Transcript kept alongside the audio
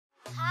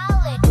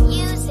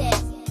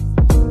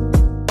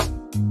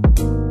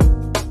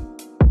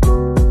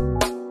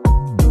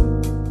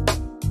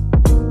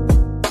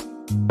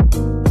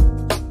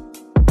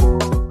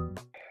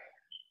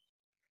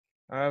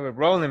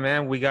rolling,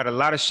 man. We got a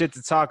lot of shit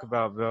to talk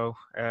about, bro.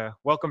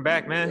 Welcome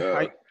back, man.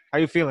 Yeah, How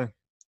you feeling?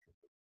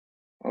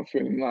 I'm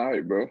feeling all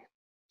right, bro.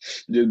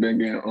 Just been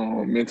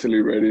getting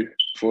mentally ready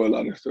for a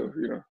lot of stuff,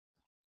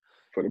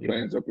 for the Yeah,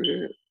 plans up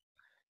ahead.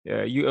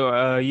 yeah.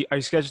 Are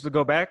you scheduled to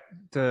go back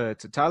to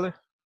Tyler?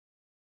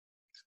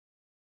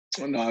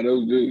 Nah,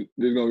 this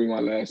gonna be my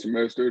last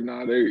semester.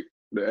 Nah,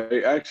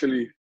 they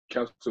actually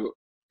canceled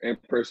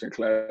in-person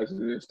classes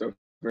and stuff,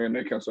 and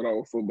they canceled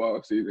our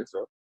football season.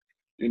 So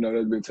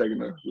that's been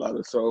taking a lot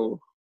of soul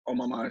on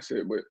my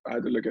mindset. But I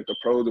had to look at the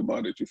pros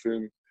about it. You feel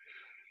me?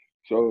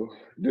 So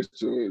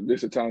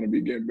this a time to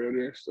be getting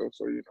better and stuff.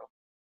 So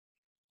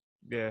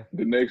Yeah,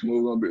 the next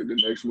move gonna be the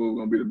best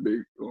move,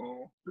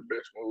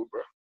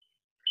 bro.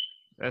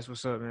 that's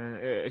what's up, man.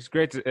 It's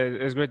great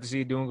to see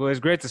you doing good. It's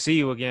great to see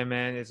you again,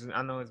 man.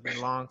 I know it's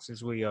been long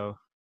since you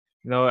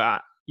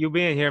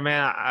being here,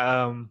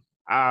 man.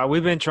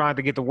 We've been trying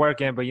to get the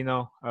work in, but you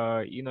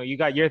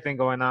got your thing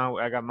going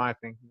on. I got my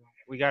thing.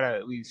 We gotta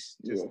at least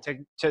Yeah,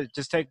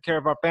 just take care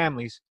of our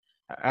families.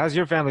 How's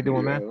your family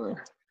doing, man?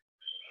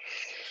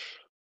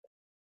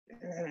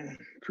 yeah,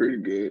 pretty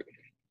good.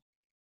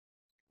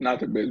 Not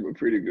the best, but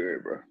pretty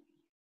good, bro.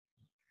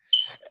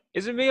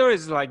 Is it me or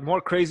is like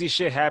more crazy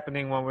shit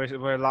happening when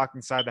we're locked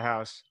inside the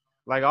house?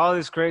 Like all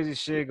this crazy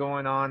shit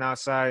going on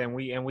outside, and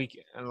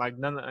like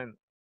and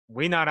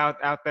we not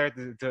out there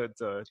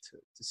to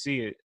see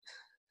it.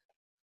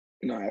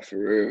 Nah, for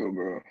real,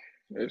 bro.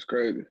 It's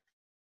crazy.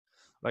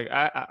 Like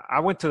I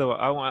went to the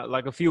I went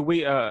like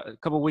a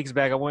couple weeks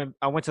back. I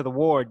went to the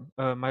ward.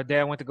 My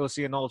dad went to go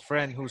see an old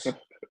friend who's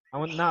I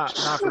went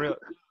not for real.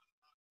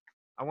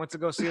 I went to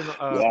go see Yeah,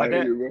 I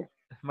hear you, bro.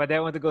 my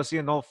dad went to go see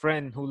an old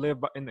friend who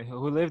lived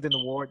in the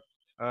ward.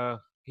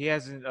 He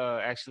hasn't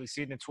actually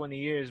seen in 20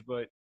 years,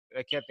 but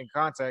they kept in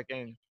contact,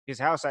 and his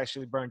house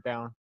actually burnt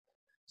down.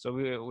 So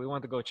we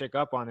went to go check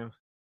up on him,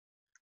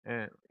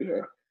 and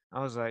Yeah,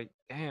 I was like,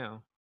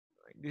 damn,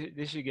 like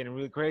this shit getting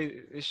really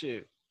crazy. This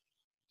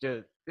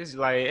is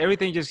like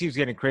everything just keeps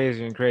getting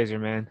crazier and crazier,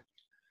 man.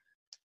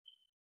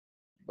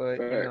 But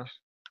facts.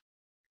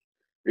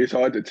 It's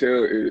hard to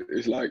tell.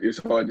 It's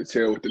hard to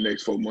tell what the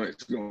next 4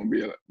 months is gonna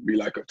be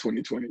like of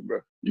 2020, bro.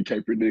 You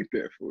can't predict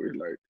that for it.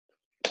 Like,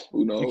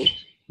 who you knows?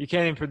 you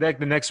can't even predict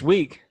the next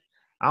week.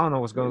 I don't know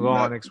what's gonna go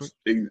on Not next week.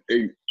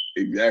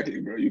 exactly,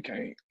 bro. You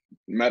can't.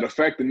 Matter of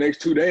fact, the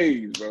next 2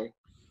 days, bro.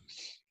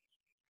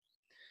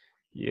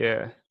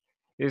 Yeah,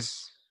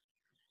 it's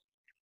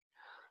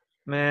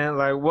man,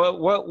 like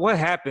what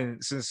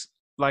happened since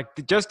like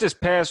just this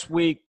past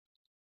week?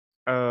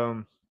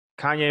 Um,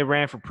 Kanye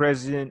ran for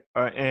president,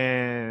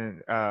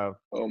 and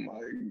Oh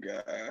my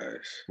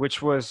gosh.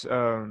 which was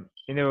in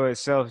and of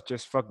itself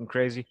just fucking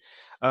crazy.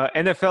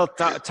 NFL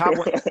top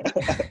one,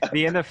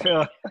 the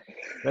NFL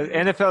the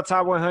NFL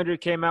top 100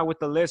 came out with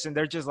the list, and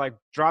they're just like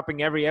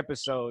dropping every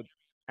episode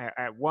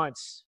at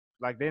once.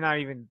 Like they're not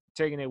even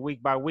taking it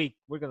week by week.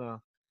 We're gonna.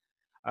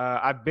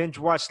 I binge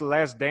watched The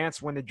Last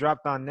Dance when it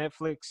dropped on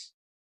Netflix,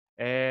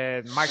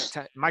 and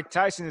Mike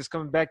Tyson is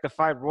coming back to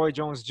fight Roy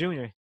Jones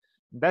Jr.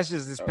 That's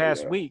just this Oh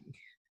past yeah, week.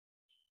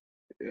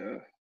 yeah,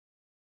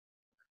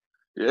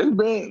 yeah.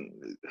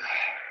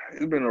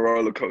 It's been a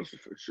roller coaster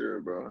for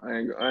sure, bro. I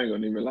ain't gonna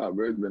even lie,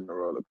 bro. It's been a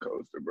roller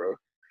coaster, bro.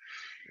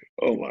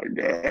 Oh my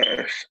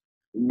gosh.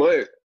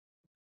 But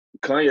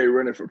Kanye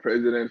running for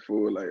president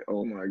for like,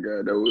 oh my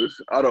God,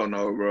 I don't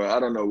know, bro. I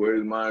don't know where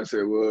his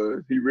mindset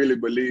was. He really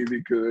believed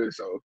he could.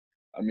 So,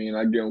 I mean,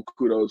 I give him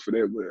kudos for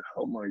that,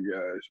 but oh my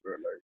gosh, bro.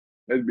 Like,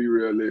 let's be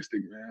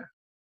realistic, man.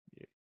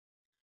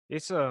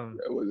 It's That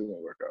wasn't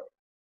gonna work out.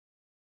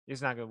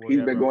 it's not gonna work He's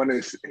out, been bro. going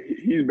this,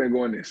 he's been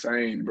going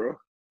insane, bro.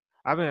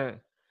 I've been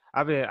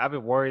I've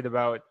been worried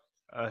about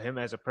him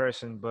as a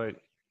person, but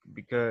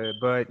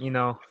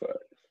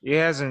he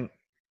hasn't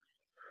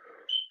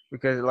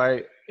because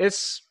like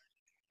it's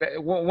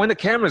when the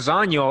camera's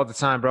on you all the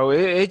time, bro.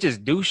 It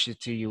just do shit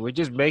to you. It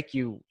just make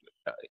you.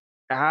 uh,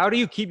 How do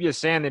you keep your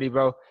sanity,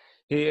 bro?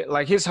 His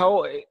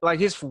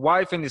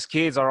wife and his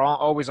kids are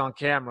always on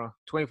camera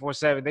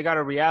 24/7. They got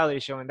a reality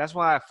show, and that's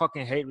why I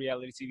fucking hate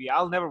reality TV.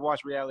 I'll never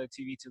watch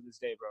reality TV to this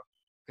day, bro,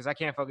 because I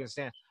can't fucking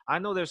stand. I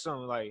know there's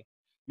some like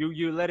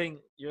you're letting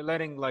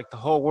like the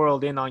whole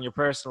world in on your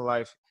personal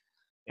life,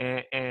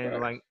 and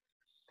Facts.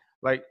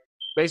 like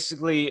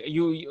basically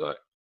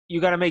you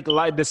got to make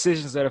life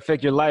decisions that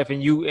affect your life,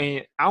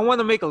 and I want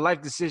to make a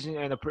life decision,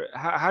 and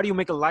how do you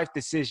make a life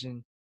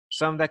decision,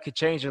 something that could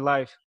change your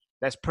life,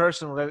 that's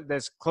personal,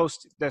 that's close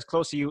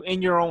to you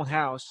in your own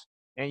house,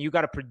 and you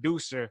got a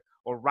producer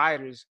or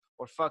writers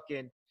or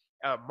fucking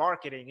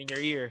marketing in your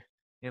ear,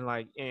 and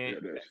Yeah,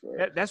 that's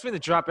facts. that's going to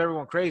drop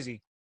everyone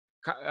crazy.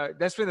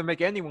 That's going to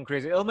make anyone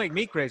crazy. It'll make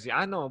me crazy.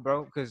 I know,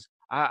 bro, because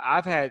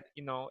I've had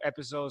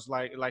episodes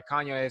like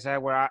Kanye has had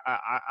where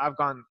I've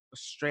gone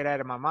straight out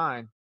of my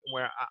mind,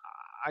 where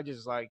I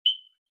just like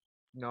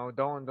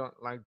don't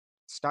like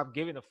stop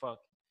giving a fuck,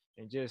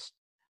 and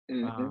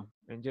Hmm.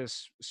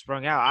 just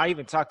sprung out. I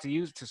even talked to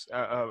you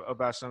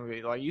about some of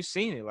it. Like you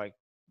seen it, like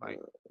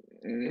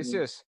it's Hmm.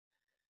 just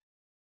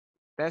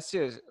that's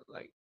just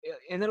like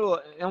and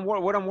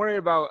what I'm worried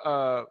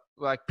about,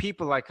 like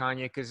people like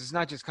Kanye, because it's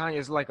not just Kanye,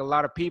 it's like a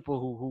lot of people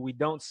who we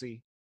don't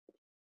see.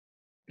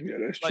 Yeah,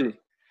 that's Like, true.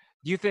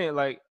 do you think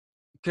like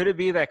could it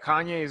be that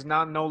Kanye is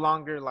not no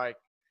longer like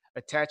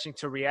attaching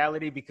to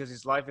reality because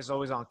his life is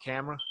always on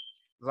camera?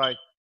 Like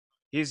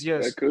he's That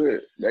just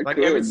could that like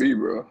every could be,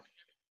 bro.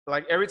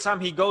 like every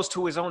time he goes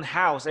to his own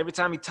house, every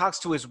time he talks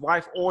to his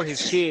wife or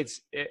his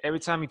kids, every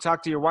time you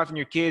talk to your wife and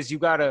your kids, you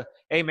gotta,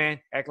 hey man,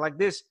 act like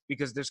this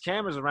because there's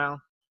cameras around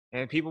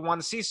and people want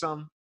to see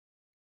something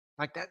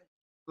like that.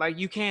 Like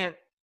you can't.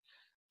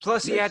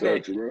 Plus, he That had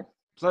that. sucks, bro.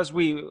 Plus,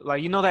 we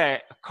like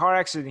that car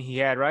accident he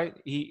had, right?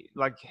 He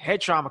like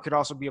head trauma could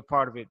also be a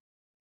part of it.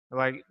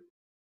 Like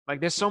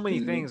there's so many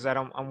Hmm. things that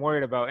I'm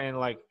worried about, and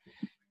like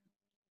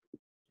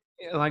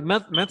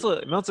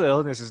mental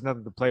illness is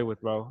nothing to play with,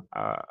 bro.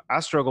 I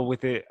struggle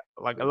with it.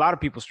 Like a lot of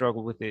people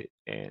struggle with it,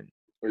 and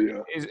But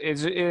yeah,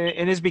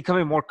 it's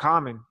becoming more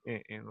common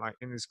in like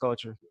in this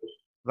culture.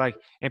 Like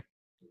and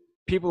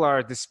people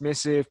are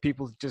dismissive.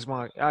 People just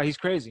want, he's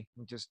crazy.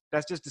 And just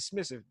that's just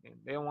dismissive. And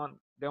they don't want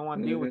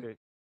to deal hmm with it.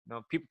 You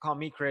know, people call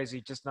me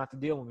crazy just not to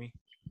deal with me.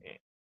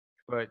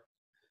 But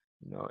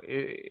you know,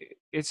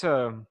 it's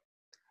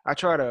I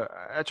try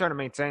to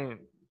maintain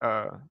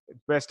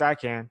best I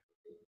can.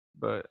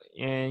 But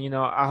and you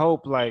know, I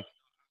hope like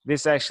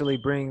this actually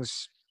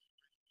brings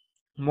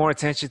more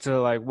attention to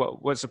like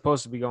what's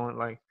supposed to be going.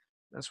 Like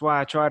that's why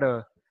I try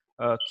to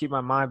keep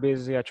my mind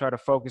busy. I try to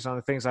focus on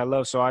the things I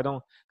love, so I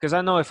don't, because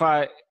I know if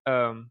I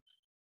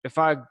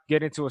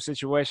get into a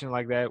situation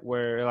like that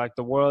where like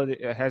the world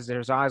has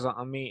their eyes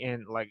on me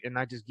and like and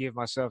I just give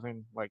myself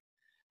and like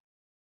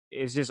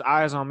it's just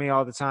eyes on me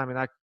all the time and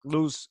I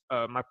lose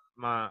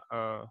my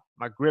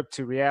grip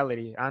to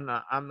reality. I'm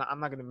not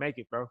gonna make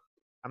it, bro.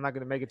 I'm not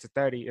gonna make it to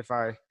 30 if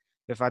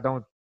I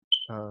don't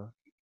uh,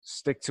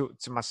 stick to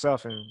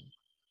myself and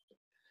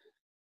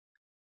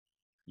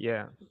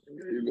yeah.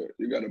 yeah,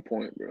 you got a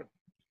point, bro.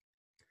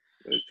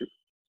 That's true.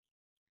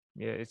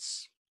 Yeah,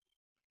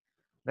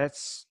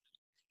 that's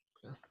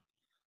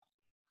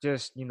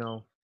just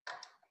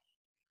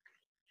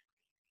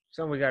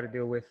something we got to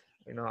deal with.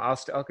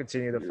 I'll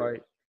continue to Yeah,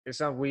 fight. It's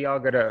something we all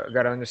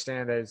gotta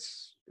understand that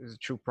it's a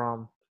true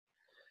problem.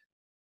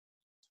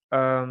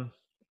 Um,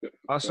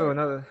 also fact.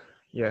 another,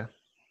 yeah,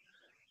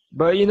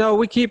 but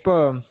we keep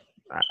I,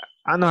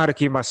 I know how to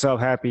keep myself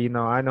happy.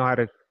 I know how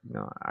to,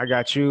 I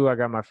got you, I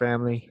got my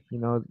family.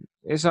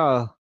 It's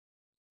all,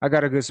 I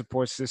got a good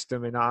support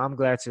system, and I'm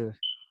glad to,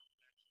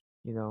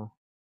 you know,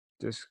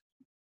 just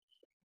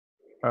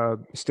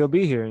still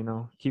be here.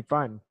 Keep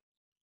fighting.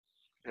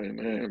 Hey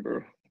man,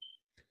 bro.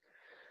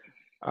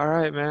 All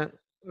right, man.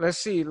 Let's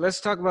see.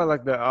 Let's talk about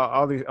like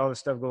all the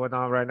stuff going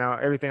on right now.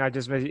 Everything I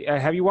just mentioned.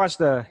 Have you watched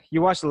the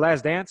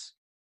Last Dance?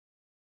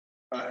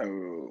 I have.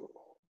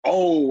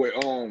 Oh wait,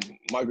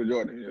 Michael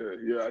Jordan.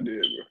 Yeah, yeah, I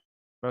did, bro.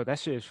 Bro, that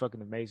shit is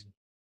fucking amazing.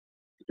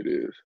 It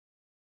is.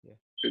 Yeah,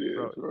 It is,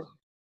 bro, bro.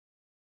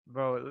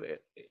 bro,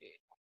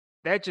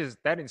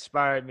 that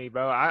inspired me,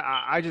 bro.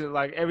 I just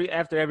like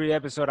after every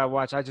episode I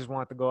watch, I just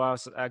want to go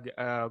out,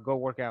 go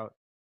work out.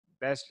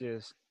 That's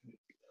just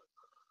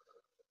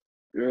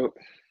Yep.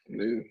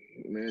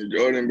 Man,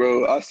 Jordan,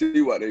 bro. I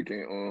see why they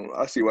can.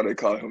 I see why they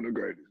call him the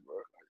greatest, bro.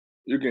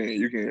 You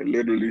can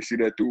literally see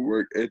that through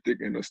work ethic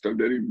and the stuff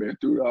that he's been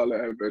through, all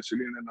that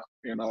adversity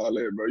and all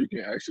that, bro. You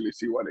can actually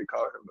see why they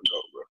call him the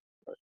GOAT, bro.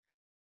 Like,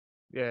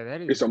 yeah,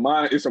 that it's is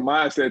a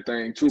mindset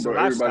thing too, it's a bro.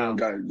 Everybody don't lifestyle.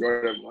 got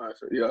Jordan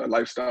mindset. Yeah,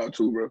 lifestyle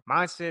too, bro.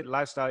 Mindset,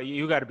 lifestyle.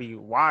 You got to be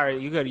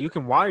wired. You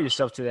can wire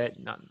yourself to that.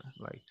 Not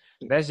like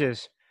that's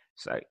just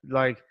it's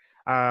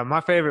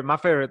my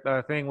favorite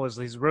thing was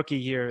his rookie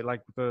year,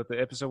 like the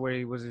episode where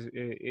it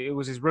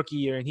was his rookie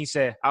year, and he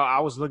said I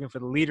was looking for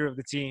the leader of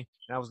the team,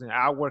 and I was gonna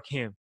outwork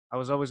him. I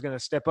was always gonna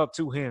step up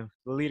to him,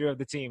 the leader of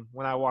the team,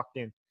 when I walked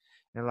in,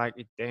 and like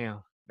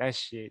damn, that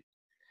shit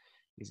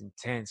is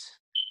intense.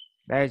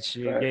 Facts.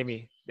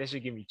 That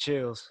shit gave me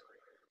chills.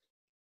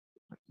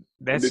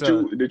 And That's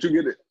did you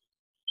get it?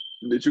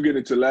 Did you get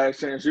it to Last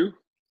Chance U?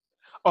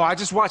 oh, I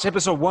just watched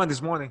episode 1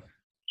 this morning.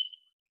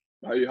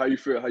 How you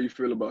feel? How you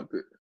feel about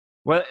that?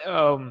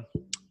 Well,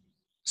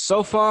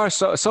 so far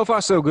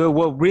so good.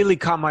 What really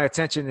caught my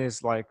attention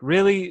is like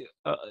really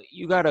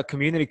you got a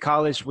community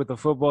college with a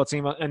football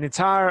team, an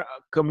entire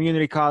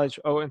community college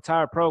or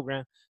entire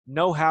program,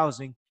 no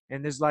housing,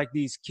 and there's like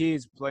these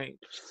kids playing.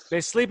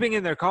 They're sleeping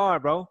in their car,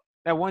 bro.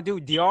 That one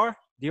dude, Dior,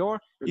 Dio.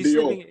 Yep, he's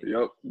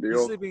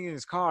Dio. sleeping in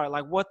his car.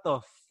 Like what the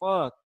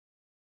fuck?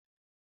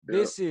 Yep.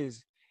 This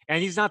is,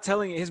 and he's not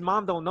telling his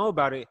mom don't know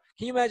about it.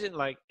 Can you imagine?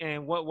 Like,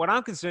 and what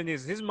I'm concerned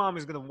is his mom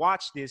is gonna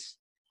watch this,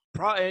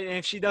 and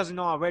if she doesn't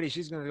know already,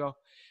 she's gonna go,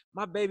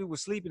 "My baby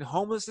was sleeping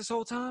homeless this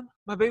whole time.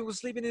 My baby was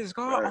sleeping in his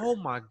car. Facts. Oh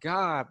my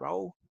god,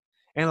 bro!"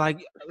 And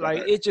like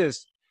Facts. it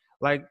just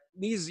like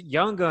these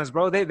young guns,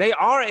 bro. They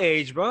are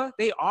age, bro.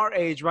 They are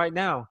age right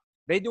now.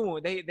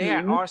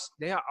 Mm-hmm.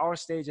 They are our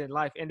stage in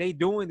life, and they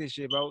doing this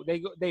shit, bro.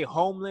 They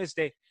homeless.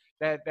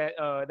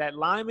 That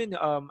lineman,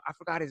 I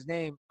forgot his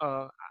name.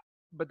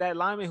 But that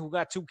lineman who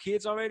got 2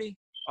 kids already,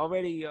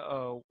 already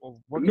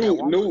working at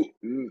Walmart.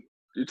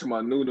 You talking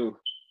about new?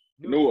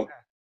 New, Noah.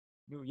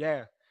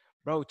 yeah,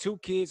 bro. 2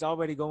 kids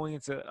already going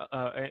into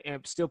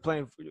and still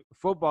playing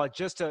football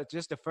just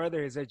to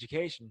further his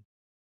education.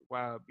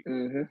 Wow,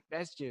 Mm-hmm.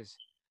 that's just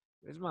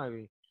this might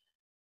be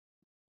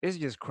it's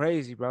just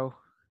crazy, bro.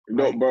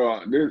 No, Like, bro.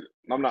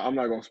 I'm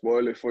not gonna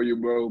spoil it for you,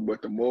 bro.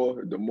 But the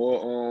more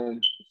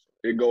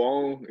it go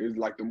on, is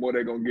like the more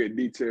they're gonna get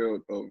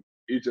detailed of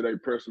each of their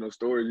personal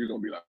stories. You're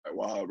gonna be like,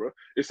 wow, bro.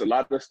 It's a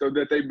lot of stuff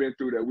that they've been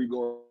through that we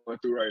going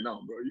through right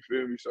now, bro. You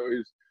feel me? So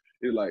it's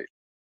like,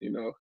 you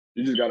know,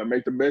 you just gotta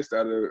make the best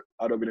out of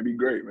it and be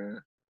great, man. You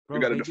bro,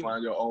 gotta they get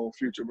define your own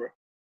future, bro.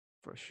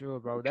 for sure,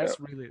 bro. Okay.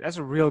 That's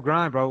a real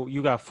grind, bro.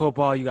 You got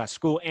football, you got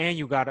school, and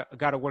you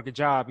gotta work a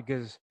job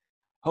because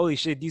holy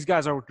shit, these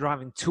guys are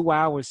driving 2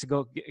 hours to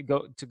go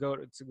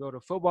to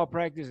football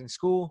practice and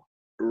school.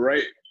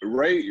 Ray,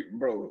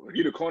 bro,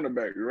 he the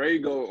cornerback.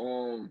 Ray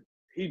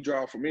he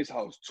drive from his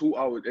house 2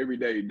 hours every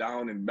day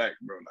down and back,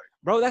 bro. Like,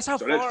 Bro, that's how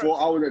so that's far.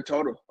 4 hours in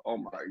total. Oh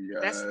my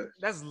That's god.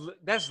 that's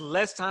that's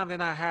less time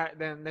than I had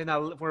than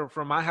I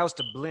from my house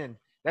to Blinn.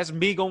 That's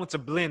me going to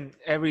Blinn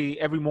every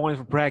morning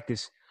for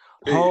practice.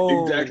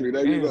 Oh Exactly.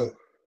 There you damn. go.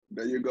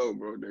 There you go,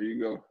 bro. There you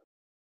go.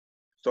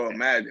 So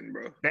imagine,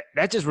 bro.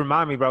 That just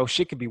remind me, bro.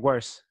 Shit could be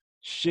worse.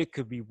 Shit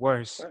could be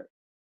worse. Fact-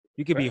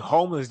 You could be Facts.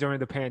 homeless during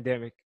the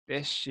pandemic.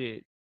 That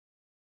shit.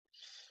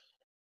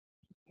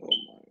 Oh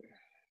my.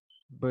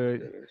 But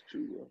Yeah, that's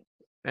true,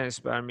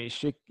 bro. I mean,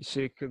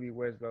 shit could be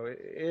worse, bro.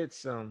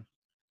 It's To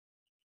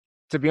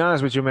be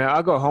honest with you, man,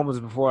 I'll go homeless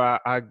before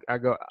I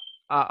go.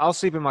 I'll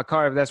sleep in my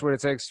car if that's what it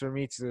takes for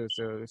me to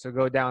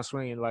go down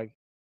swinging. Like,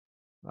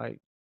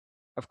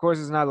 of course,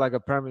 it's not like a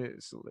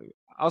permanent.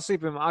 I'll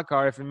sleep in my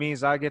car if it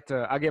means I get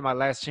my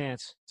last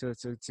chance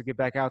to get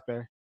back out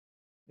there.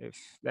 If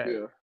that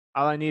Yeah.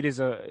 all I need is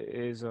all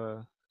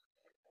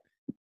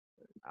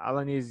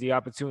I need is the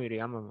opportunity.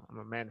 I'm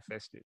a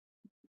manifest it.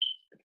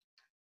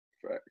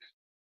 Facts.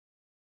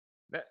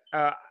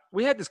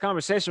 We had this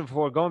conversation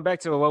before, going back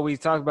to what we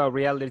talked about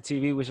reality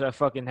TV, which I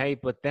fucking hate.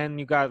 But then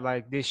you got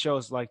like these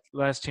shows like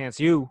Last Chance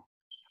U,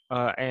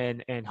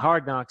 and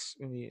Hard Knocks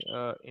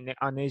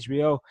on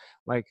HBO.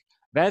 Like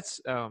that's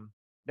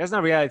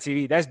not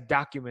reality TV. That's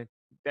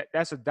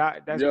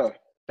that's Yeah.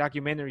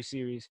 documentary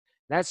series.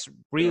 That's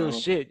real Uh-huh.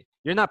 shit.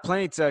 You're not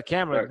playing to a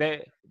camera.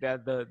 Facts.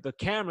 The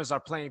cameras are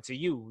playing to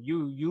you.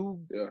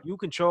 Yeah. You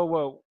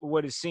control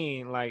what is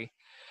seen. Like,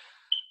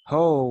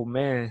 oh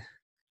man,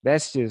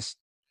 that's just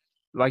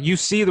like you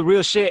see the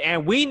real shit,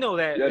 and we know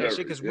Yeah, that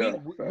shit because facts.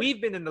 we've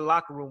been in the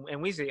locker room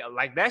and we say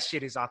like that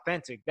shit is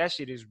authentic. That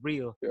shit is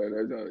real. Yeah,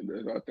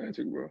 that's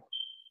authentic, bro.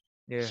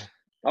 Yeah.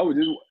 I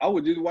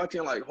was just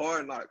watching like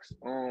Hard Knocks,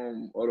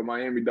 or the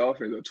Miami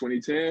Dolphins of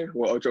 2010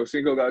 where Ocho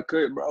Cinco got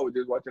cut, bro. I was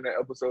just watching that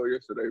episode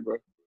yesterday, bro,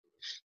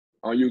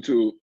 on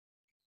YouTube.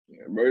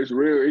 Yeah, bro, it's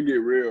real. It get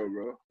real,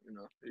 bro. You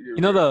know, it You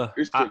get know real. the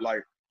It's just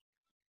like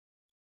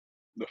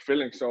the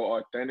feeling so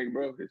authentic,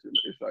 bro. It's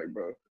like,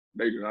 bro,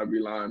 they do not be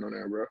lying on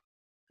there, bro.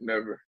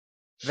 Never.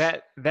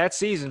 that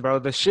season, bro,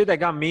 the shit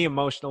that got me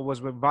emotional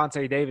was when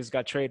Vontae Davis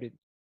got traded.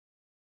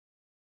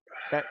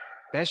 That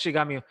that shit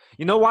got me.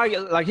 You know why?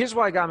 Like, here's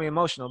why it got me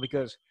emotional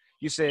because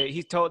you said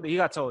he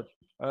got told,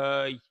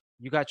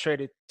 you got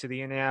traded to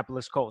the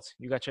Indianapolis Colts.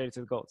 You got traded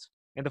to the Colts,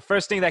 and the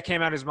first thing that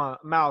came out of his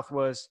mouth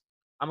was,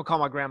 "I'm gonna call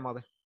my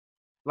grandmother."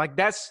 Like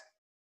that's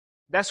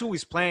who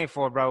he's playing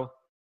for, bro.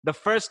 The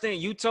first thing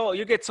you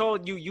get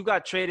told you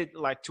got traded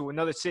like to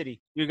another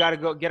city. You got to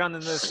go get on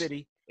another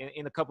city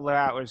in a couple of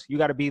hours. You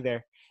got to be there.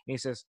 And he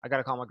says, "I got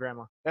to call my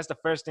grandma." That's the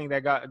first thing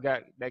that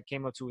that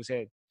came up to his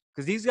head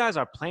because these guys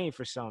are playing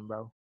for some,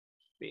 bro.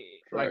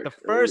 Like Facts.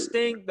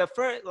 Hey,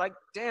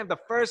 the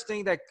first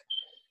thing that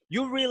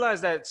you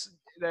realize that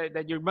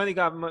your money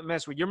got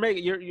messed with.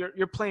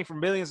 You're playing for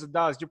millions of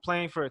dollars. You're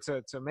playing for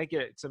to make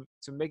it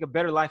to make a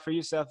better life for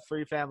yourself, for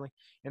your family,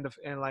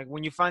 and like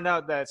when you find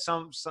out that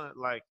some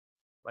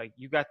like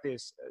you got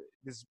this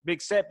big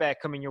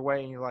setback coming your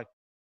way, and you're like,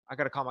 I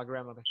gotta call my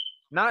grandmother.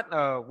 Not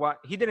what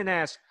he didn't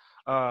ask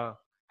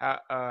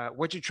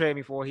what you trade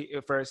me for.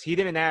 He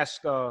didn't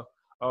ask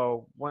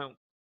when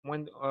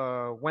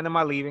when am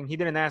I leaving. He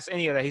didn't ask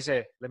any of that. He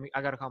said,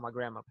 I gotta call my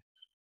grandmother.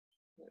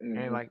 And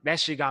mm-hmm. like that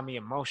shit got me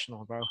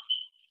emotional, bro.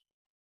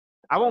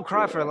 I won't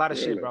cry for a I lot of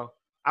feel shit, it. bro.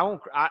 I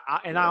won't.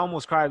 I Yeah.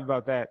 almost cried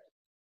about that.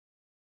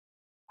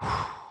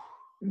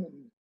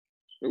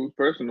 It was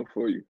personal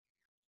for you.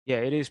 Yeah,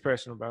 it is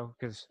personal, bro.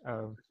 Because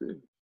See?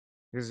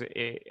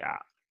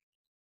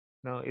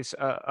 no, it's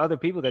other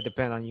people that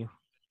depend on you.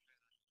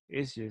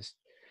 It's just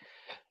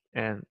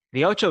and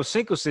the Ocho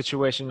Cinco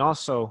situation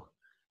also.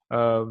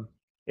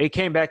 It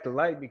came back to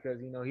light because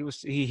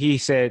he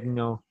said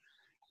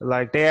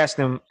like they asked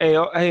him,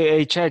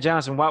 hey, Chad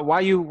Johnson, why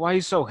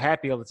you so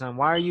happy all the time?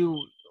 Why are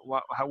you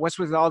what's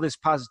with all this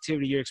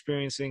positivity you're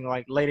experiencing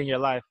like late in your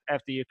life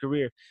after your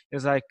career?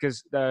 It's like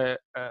because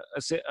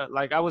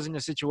like I was in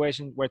a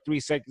situation where 3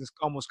 seconds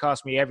almost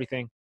cost me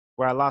everything,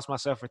 where I lost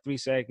myself for 3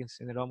 seconds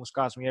and it almost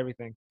cost me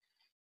everything,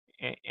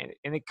 and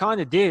it kind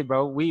of did,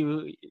 bro.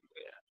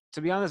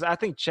 to be honest, I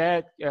think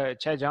Chad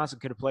Johnson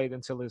could have played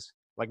until his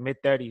like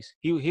mid-30s.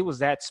 He was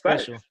that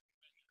special. Facts.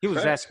 He was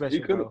that Facts. He special,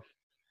 could have. bro.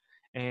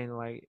 And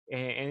like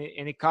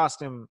and it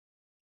cost him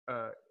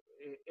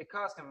it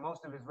cost him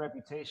most of his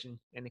reputation,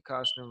 and it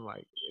cost him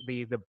like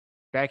the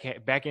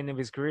back end of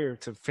his career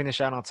to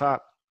finish out on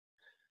top.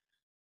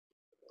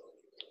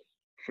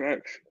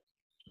 Facts.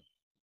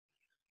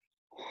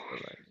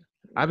 Like,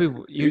 I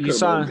mean, you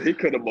saw he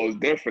could have most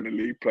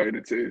definitely played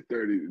into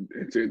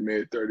his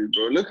mid-30s,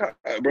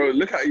 bro.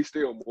 Look how he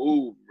still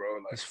moved, bro.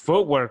 Like his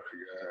footwork.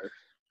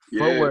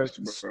 Footwork,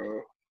 yes,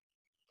 bro.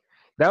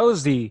 That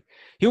was he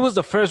was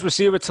the first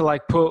receiver to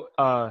like put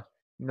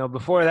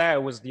before that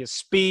it was the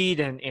speed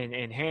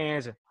and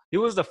hands. He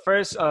was the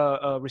first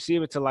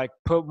receiver to like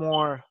put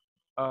more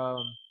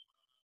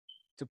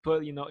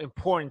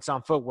importance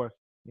on footwork,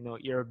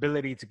 your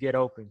ability to get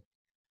open.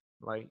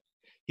 Like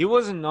he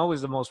wasn't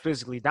always the most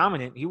physically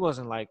dominant. He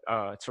wasn't like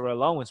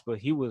Terrell Owens, but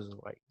he was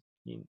like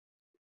he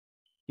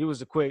was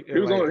the quick. He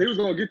was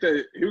gonna get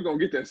that. He was gonna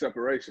get that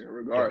separation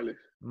regardless.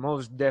 Yeah,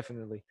 most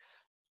definitely.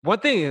 One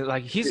thing is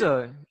like his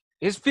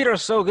feet are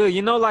so good.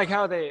 Like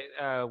how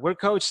we're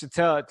coached to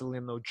tell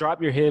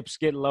drop your hips,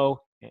 get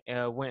low,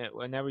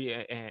 whenever you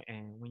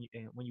and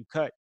when you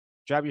cut,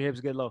 drop your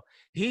hips, get low.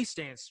 He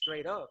stands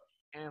straight up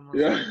and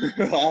yeah.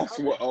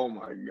 Oh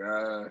my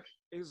gosh.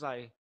 He's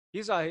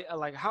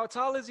like how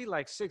tall is he?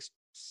 Like 6'1",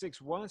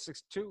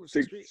 6'2",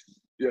 6'3"?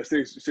 Yeah,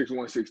 6'1",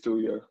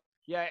 6'2", yeah.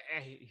 Yeah,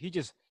 and he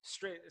just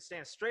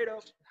stands straight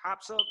up,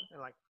 hops up,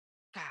 and like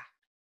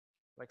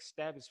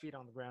stab his feet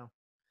on the ground.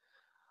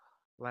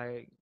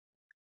 Like,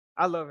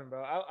 I love him,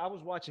 bro. I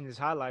was watching his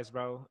highlights,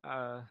 bro,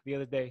 the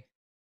other day.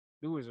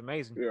 Dude was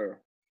amazing. Yeah.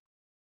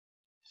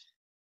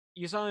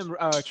 You saw him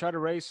try to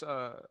race.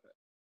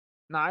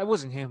 Nah, it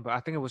wasn't him, but I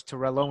think it was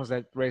Terrell Owens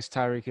that raced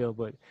Tyreek Hill.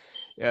 But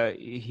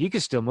he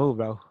could still move,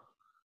 bro.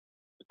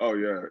 Oh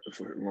yeah,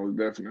 most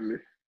definitely.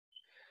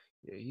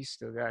 Yeah, he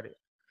still got it.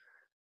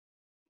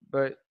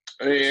 But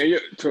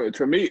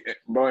to me,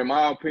 bro, in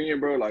my opinion,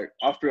 bro, like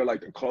I feel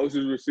like the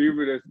closest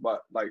receiver that's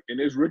like in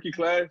this rookie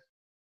class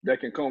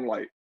that can come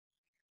like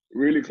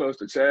really close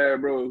to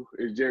Chad, bro,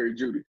 is Jerry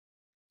Jeudy.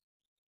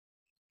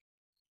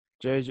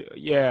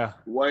 Yeah.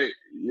 Wait,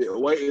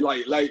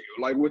 like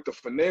with the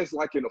finesse,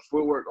 like in the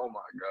footwork. Oh my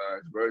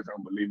gosh, bro, it's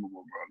unbelievable,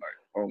 bro. Like,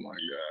 oh my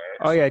gosh.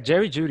 Oh yeah,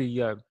 Jerry Jeudy.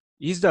 Yeah,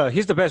 he's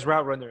the best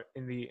route runner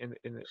in the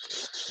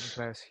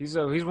class. He's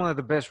one of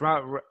the best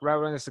route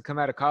runners to come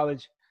out of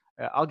college.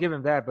 I'll give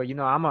him that. But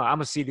I'm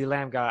a CeeDee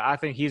Lamb guy. I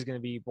think he's going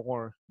to be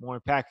more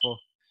impactful.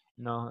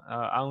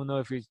 I don't know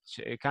if it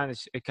kind of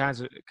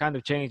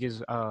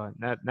changes now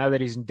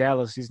that he's in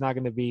Dallas. He's not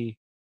going to be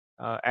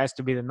asked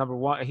to be the number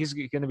one. He's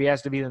going to be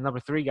asked to be the number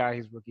 3 guy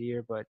his rookie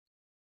year. But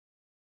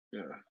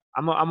yeah,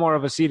 I'm more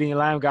of a CeeDee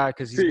Lamb guy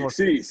because he's more.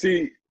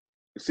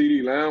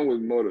 CeeDee Lamb was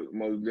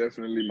most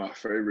definitely my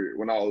favorite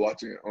when I was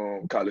watching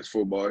college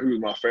football. He was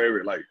my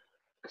favorite, like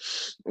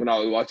when I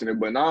was watching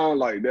it. But now,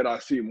 like that, I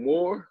see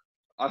more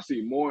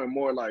and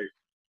more like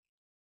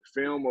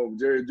film of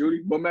Jerry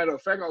Jeudy. But matter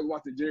of fact, I was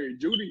watching Jerry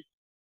Jeudy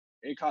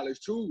in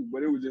college too.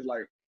 But it was just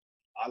like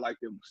I like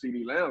the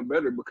CeeDee Lamb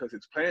better because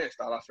his playing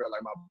style. I felt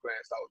like my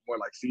playing style was more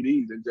like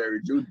CeeDee than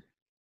Jerry Jeudy.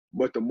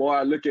 But the more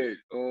I look at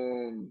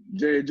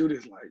Jerry Jeudy,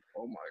 it's like,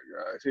 oh my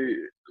gosh,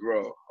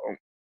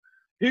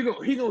 he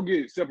gonna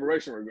get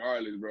separation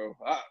regardless, bro.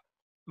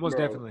 Most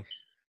definitely.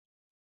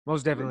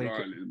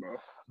 Regardless, bro.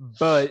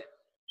 But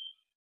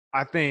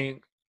I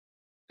think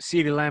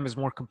CeeDee Lamb is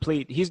more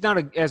complete. He's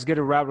not as good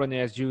a route runner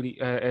as Jerry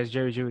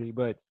Jeudy,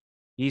 but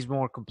he's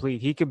more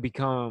complete. He could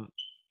take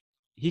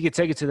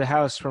it to the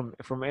house from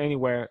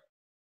anywhere.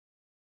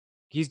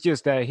 He's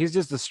just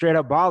a straight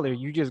up baller.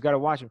 You just gotta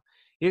watch him.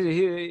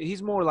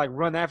 He's more like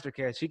run after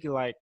catch. He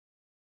turns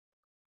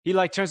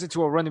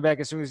into a running back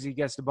as soon as he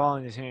gets the ball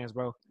in his hands,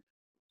 bro.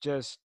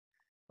 Just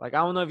like I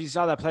don't know if you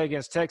saw that play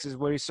against Texas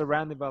where he's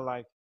surrounded by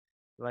like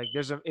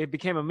it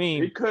became a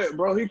meme. He cut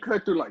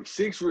through like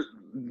 6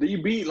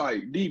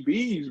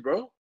 DBs,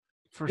 bro.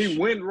 He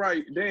went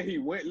right, then he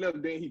went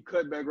left, then he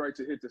cut back right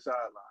to hit the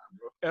sideline,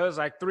 bro. It was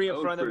like 3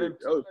 in front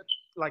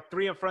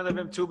of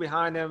him, 2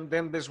 behind him.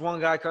 Then this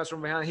one guy comes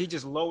from behind. He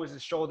just lowers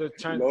his shoulder,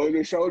 turns and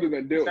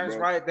dips, turns bro.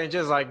 right, then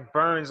just like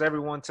burns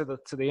everyone to the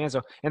end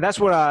zone. And that's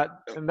what I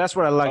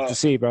like to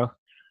see, bro.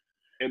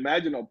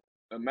 Imagine a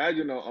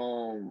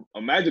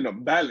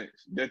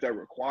balance that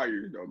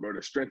requires, though, bro.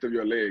 The strength of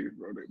your legs,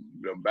 bro.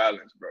 The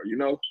balance, bro.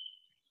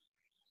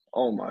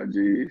 Oh my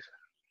geez.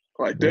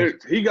 Like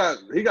he got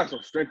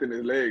some strength in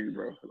his legs,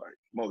 bro. Like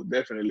most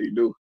definitely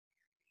do.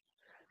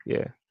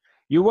 Yeah.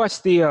 You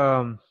watched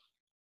you've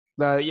been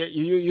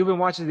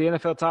watching the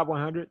NFL Top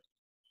 100?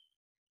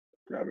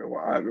 I haven't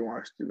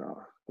watched it.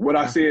 What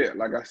I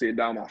said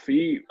down my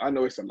feed, I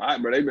know it's a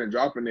lot, but they've been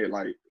dropping it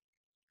like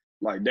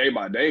day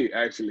by day,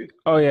 actually.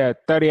 Oh yeah,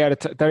 30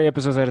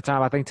 episodes at a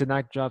time. I think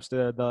tonight drops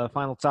the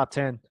final top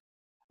 10.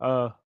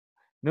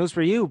 News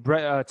for you,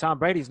 Tom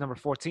Brady's number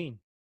 14.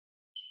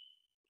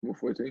 Number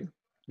 14.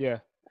 Yeah,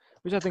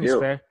 which I think is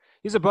fair.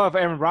 He's above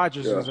Aaron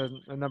Rodgers, who's a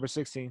number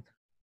 16.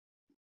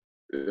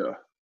 Yeah.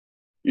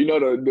 You know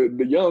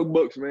the young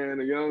Bucks, man.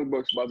 The young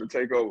Bucks about to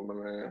take over,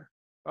 man.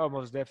 Oh,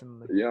 most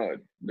definitely.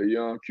 The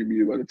young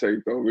QB about to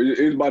take over.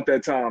 It's about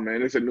that time,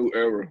 man. It's a new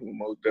era,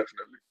 most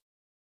definitely.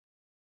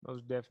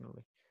 Most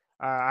definitely.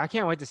 I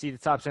can't wait to see the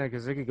top 10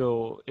 because it could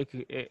go.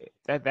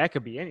 That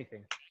could be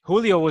anything.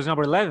 Julio was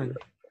number 11.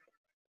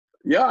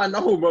 Yeah, I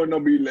know, bro.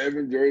 Number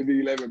 11, jersey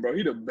 11, bro.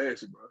 He the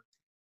best, bro.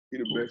 He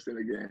the best in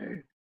the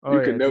game. Oh, You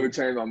yeah, can never dude.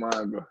 change my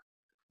mind, bro.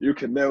 You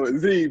can never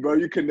Z, bro.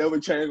 You can never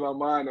change my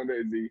mind on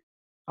that Z.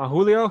 On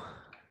Julio,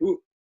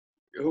 Who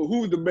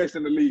who's the best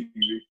in the league,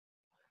 Z?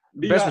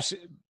 D best. Hop.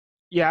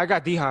 Yeah, I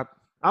got D Hop.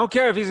 I don't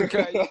care if he's in.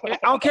 I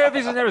don't care if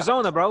he's in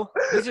Arizona, bro.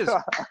 He's just.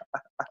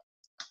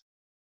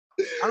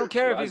 I don't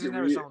care Bro, if he's in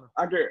Arizona.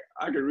 I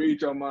can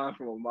read your mind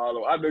from a mile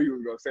away. I knew you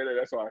was gonna say that.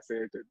 That's why I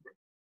said that, bro.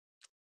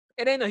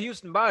 It ain't a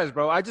Houston bias,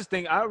 bro. I just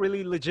think I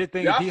really legit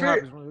think D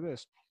Hop is one of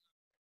this.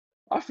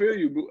 I feel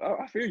you, bro.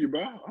 I feel you,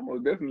 bro. I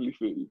most definitely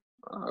feel you.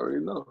 I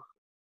already know.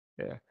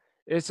 Yeah,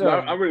 it's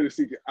I'm ready to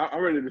see.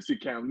 I'm ready to see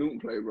Cam Newton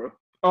play, bro.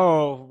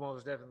 Oh,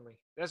 most definitely.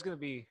 That's gonna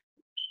be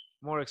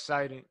more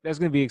exciting. That's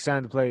gonna be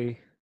exciting to play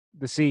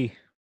the C.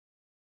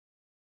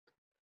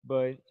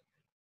 But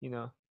you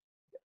know,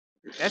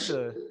 that's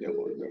a. Yeah,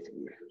 most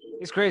definitely.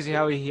 It's crazy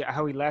how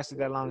he lasted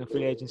that long in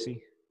free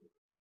agency.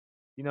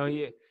 You know,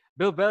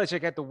 Bill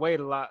Belichick had to wait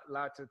a lot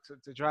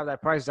to drive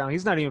that price down.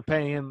 He's not even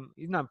paying him.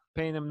 He's not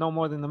paying him no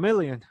more than $1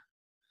 million.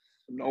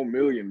 No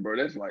million, bro.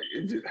 That's like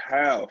it's just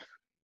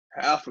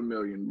half a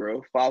million,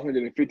 bro.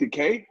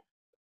 550K.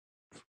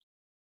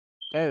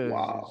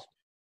 Wow.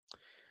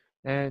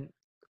 And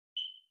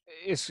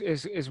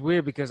it's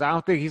weird because I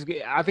don't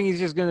think I think he's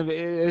just gonna be.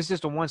 It's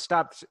just a one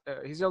stop.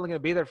 He's only gonna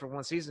be there for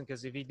one season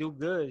because if he do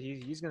good,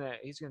 he's gonna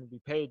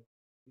be paid.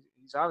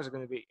 He's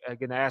obviously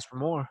gonna ask for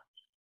more.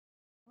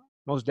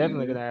 Most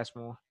definitely gonna ask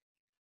more.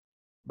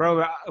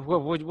 Bro,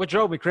 what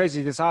drove me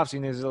crazy this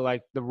offseason is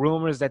like the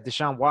rumors that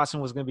Deshaun Watson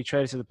was gonna be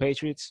traded to the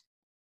Patriots.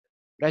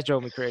 That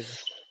drove me crazy.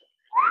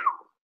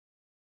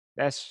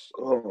 That's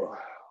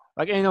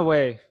like ain't no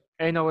way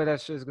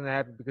that shit's gonna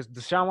happen because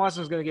Deshaun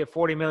Watson's gonna get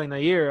 $40 million a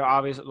year.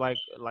 Obviously, like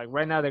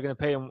right now they're gonna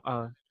pay him.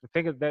 I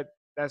think of that.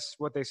 That's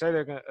what they say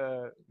they're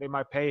gonna. They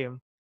might pay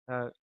him.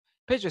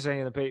 Pitchers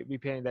ain't gonna be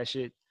paying that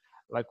shit.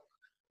 Like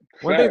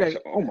one thing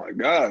that. Oh my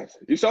gosh,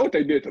 you saw what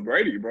they did to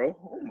Brady, bro.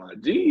 Oh my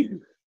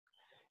geez.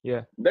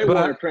 Yeah, they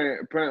weren't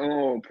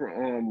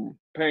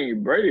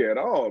paying Brady at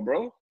all,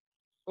 bro.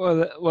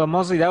 Well,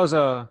 mostly that was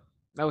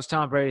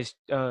Tom Brady's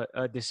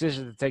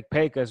decision to take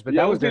pay cuts, but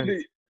that was during.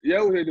 It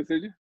was their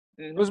decision.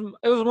 Mm-hmm.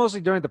 It was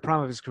mostly during the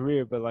prime of his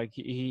career, but like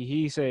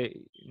he said,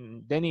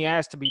 then he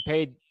asked to be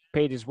paid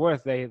his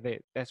worth.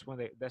 That's when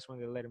they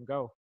let him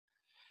go.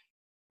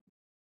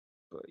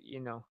 But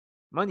you know,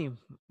 money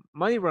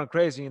run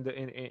crazy in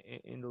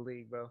the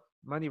league, bro.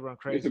 Money run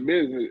crazy.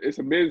 It's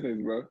a business,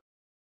 bro.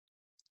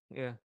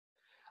 Yeah,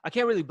 I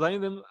can't really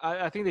blame them.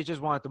 I think they just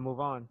wanted to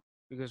move on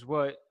because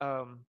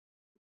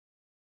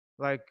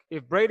like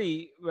if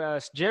Brady,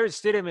 Jarrett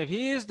Stidham,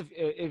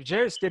 if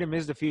Jarrett Stidham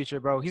is the future,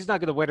 bro, he's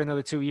not gonna wait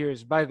another 2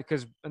 years.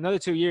 Because another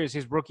 2 years,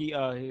 his rookie,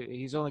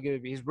 his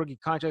rookie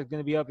contract is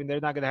gonna be up, and they're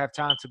not gonna have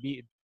time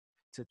to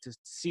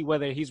see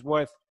whether he's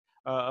worth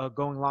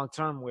going long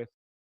term with.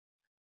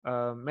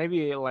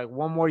 Maybe like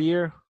one more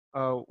year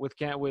with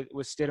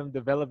Stidham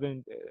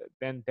developing,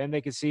 then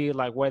they can see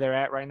like where they're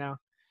at right now.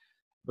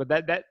 But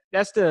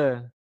that's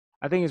the.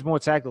 I think it's more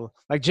tactical.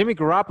 Like Jimmy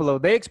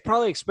Garoppolo, they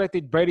probably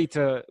expected Brady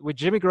to – with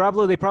Jimmy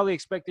Garoppolo, they probably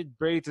expected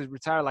Brady to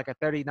retire like at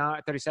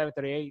 39, 37,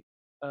 38,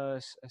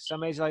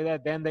 some age like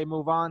that. Then they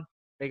move on.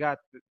 They got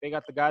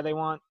the guy they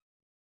want,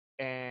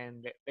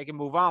 and they can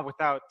move on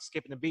without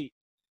skipping a beat.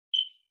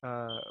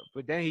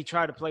 But then he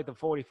tried to play the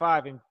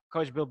 45, and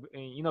Coach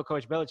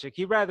Belichick,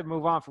 he'd rather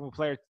move on from a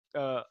player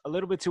a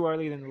little bit too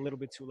early than a little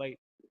bit too late.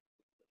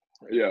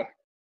 Yeah.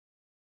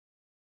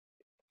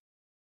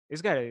 You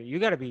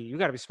gotta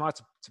be smart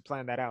to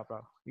plan that out,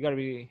 bro. You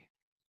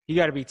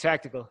gotta be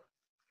tactical.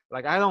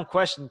 Like I don't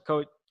question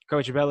Coach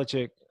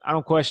Belichick. I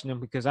don't question him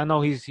because I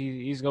know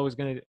he's always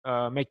gonna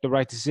make the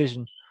right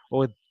decision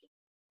or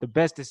the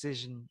best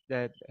decision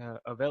that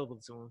available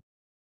to him.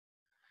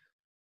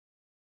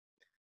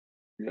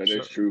 Yeah,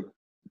 that's true.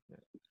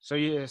 So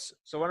yes.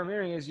 So what I'm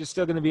hearing is you're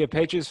still gonna be a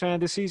Patriots fan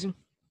this season?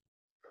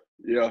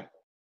 Yeah,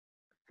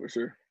 for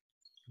sure.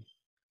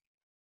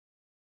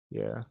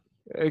 Yeah.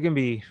 It can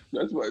be.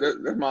 That's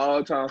my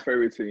all-time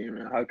favorite team,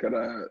 man. How could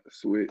I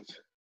switch?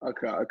 I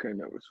can't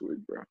never switch,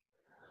 bro.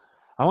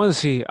 I want to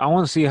see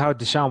how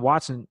Deshaun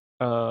Watson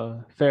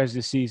fares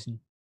this season.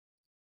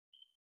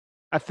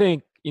 I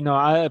think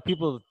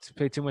people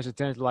pay too much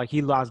attention. Like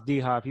he lost D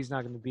Hop, he's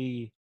not going to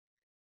be.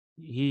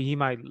 He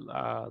might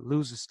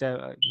lose a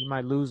step. He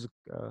might lose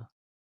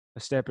a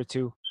step or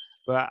two,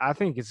 but I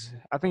think it's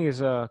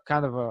a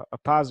kind of a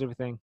positive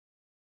thing.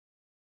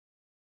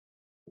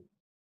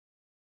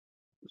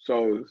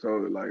 So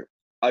like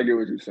I get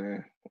what you're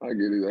saying. I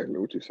get exactly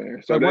what you're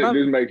saying. So that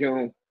just make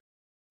him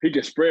he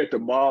can spread the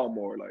ball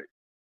more, like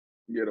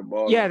get a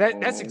ball. Yeah,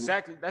 that's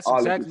exactly what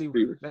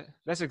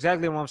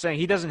I'm saying.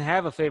 He doesn't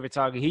have a favorite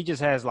target. He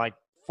just has like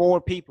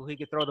 4 people he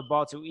could throw the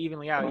ball to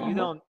evenly out. You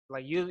don't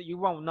like you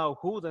won't know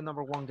who the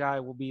number 1 guy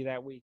will be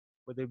that week.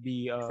 Whether it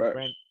be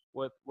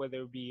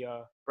whether it be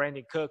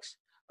Brandon Cooks,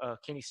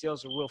 Kenny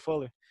Stills, or Will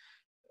Fuller.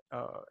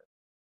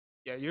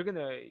 Yeah,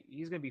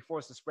 he's gonna be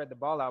forced to spread the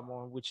ball out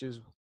more, which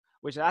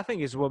I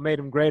think is what made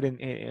him great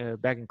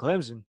back in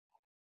Clemson.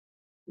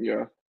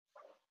 Yeah.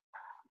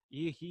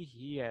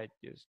 He had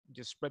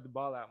just spread the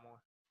ball out more.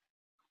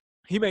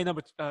 He made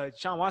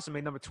Sean Watson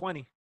made number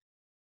 20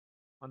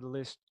 on the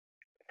list.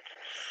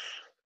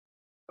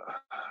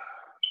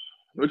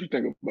 What do you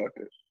think about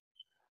that?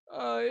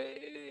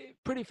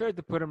 Pretty fair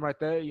to put him right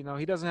there. You know,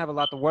 he doesn't have a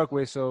lot to work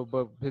with,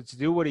 but to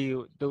do what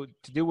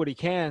he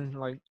can,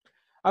 like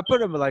I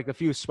put him like a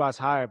few spots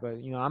higher,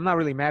 but you know, I'm not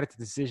really mad at the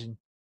decision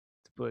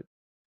to put.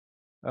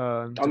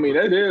 I mean,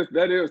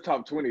 that is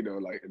top 20 though.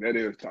 Like that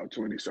is top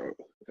 20. So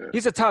yeah.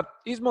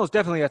 He's most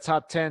definitely a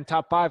top 10,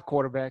 top 5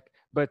 quarterback.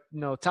 But you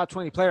know, top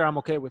 20 player, I'm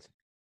okay with.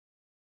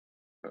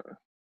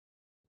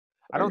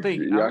 I don't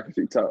think. Yeah, I can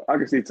see top. I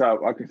can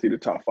see the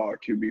top 5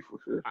 QB for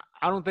sure.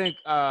 I don't think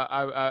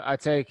I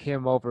take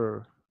him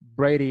over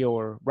Brady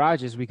or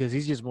Rodgers because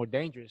he's just more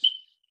dangerous.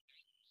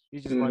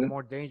 He's just like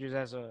more dangerous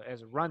as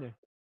a runner.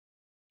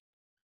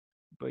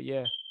 But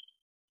yeah,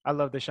 I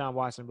love Deshaun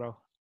Watson, bro.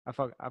 I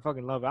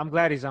fucking love it. I'm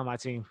glad he's on my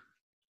team.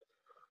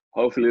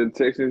 Hopefully the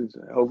Texans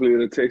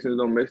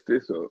don't mess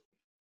this up.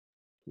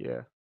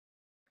 Yeah.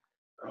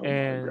 Oh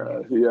my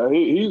God. Yeah,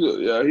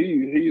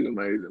 he's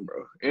amazing,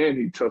 bro. And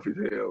he's tough as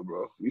hell,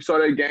 bro. You saw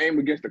that game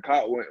against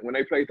when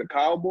they played the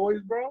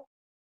Cowboys, bro?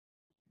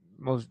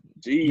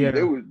 Yeah.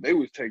 They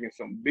was taking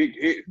some big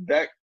hits.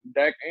 Dak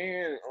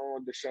and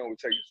Deshaun were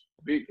taking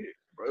some big hits,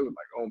 bro. It was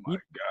like, oh my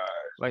God.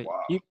 Like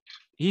wow.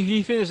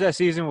 He finished that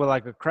season with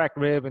like a cracked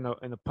rib and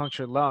a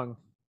punctured lung.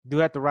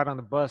 Dude had to ride on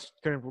the bus,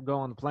 couldn't go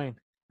on the plane.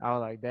 I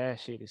was like, that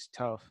shit is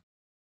tough.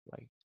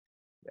 Like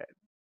that.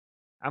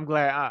 I'm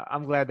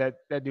glad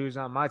that dude's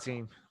on my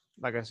team.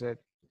 Like I said,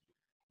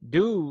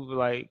 dude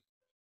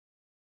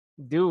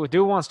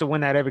wants to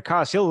win at every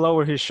cost. He'll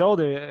lower his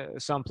shoulder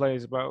some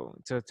plays, bro,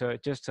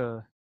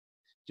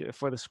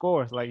 for the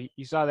score. Like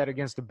you saw that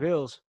against the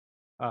Bills,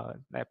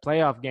 that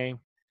playoff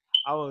game.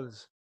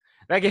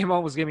 That game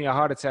almost gave me a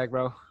heart attack,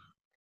 bro.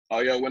 Oh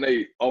yeah, when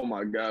they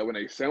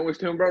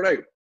sandwiched him, bro,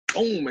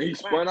 boom, and he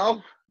spun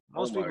off.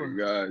 Most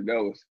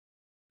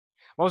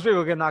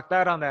people get knocked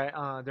out on that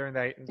during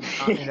that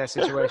in that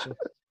situation.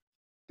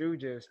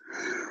 Dude, just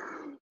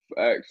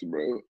facts,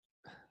 bro.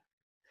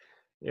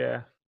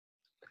 Yeah,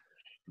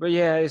 but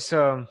yeah, it's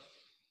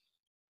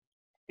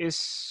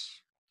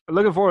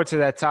looking forward to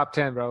that top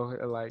 10, bro.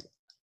 Like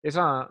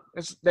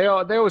they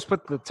always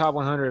put the top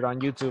 100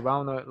 on YouTube. I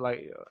don't know,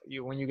 like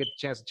when you get the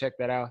chance to check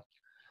that out.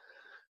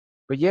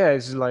 But yeah,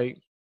 it's like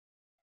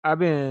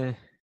I'm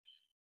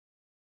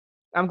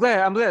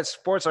glad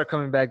sports are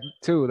coming back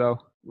too, though.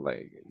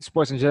 Like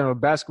sports in general.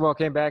 Basketball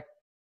came back.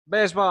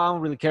 Baseball, I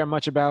don't really care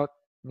much about,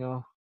 you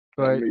know.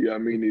 But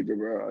me neither,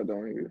 bro. I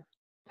don't either.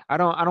 I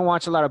don't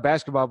watch a lot of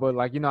basketball, but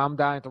like, you know, I'm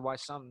dying to watch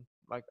something.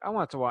 Like I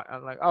want to watch.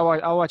 Like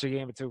I'll watch a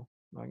game or two,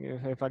 like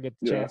if I get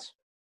the chance.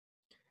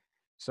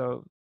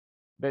 So,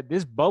 but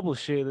this bubble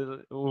shit,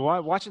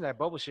 watching that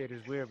bubble shit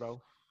is weird,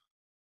 bro.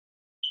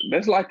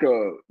 That's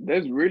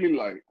really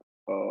like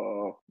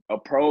a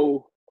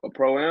pro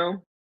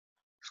am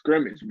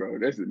scrimmage, bro.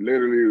 That's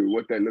literally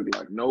what that look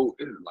like.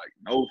 It's like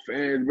no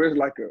fans, but it's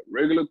like a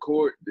regular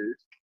court.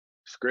 This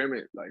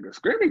scrimmage, like a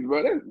scrimmage,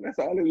 bro. That's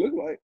all it looks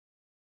like.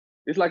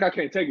 It's like I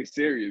can't take it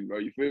serious, bro.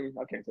 You feel me?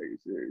 I can't take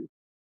it serious.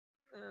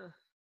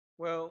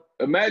 Well,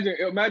 imagine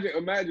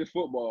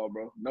football,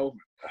 bro. No.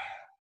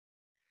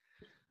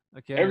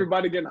 Okay.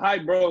 Everybody getting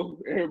hyped, bro.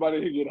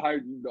 Everybody who get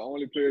hyped, the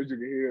only players you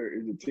can hear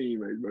is your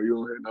teammates, bro. You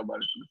don't hear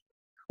nobody.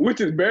 Which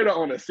is better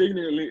on the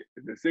signaling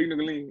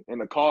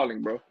and the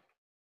calling, bro.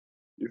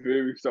 You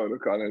feel me? So the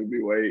calling will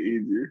be way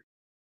easier.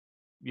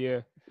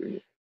 Yeah.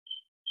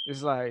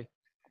 It's like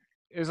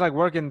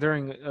working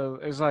during.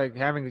 It's like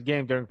having a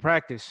game during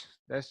practice.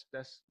 That's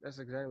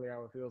exactly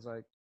how it feels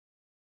like.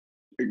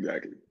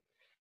 Exactly.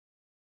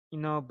 You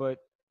know, but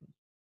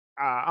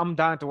I'm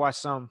dying to watch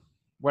some.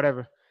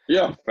 Whatever.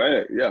 Yeah,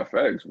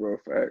 facts, bro.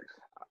 Facts.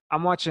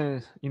 I'm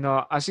watching. You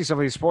know, I see some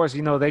of these sports.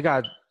 You know, they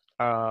got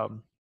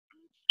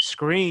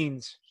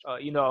screens.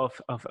 You know,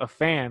 of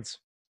fans,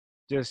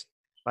 just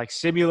like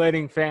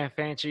simulating fan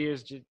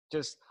cheers,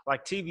 just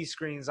like TV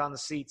screens on the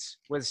seats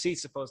where the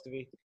seat's supposed to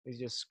be. Is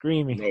just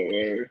screaming. No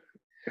way.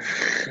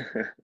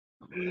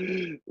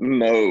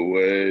 No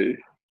way.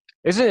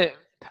 Is it?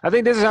 I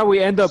think this is how we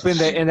end up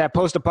in that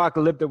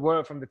post-apocalyptic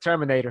world from the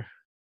Terminator.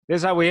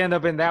 This is how we end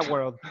up in that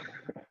world.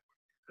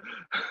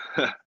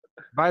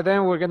 By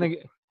then, by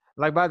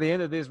the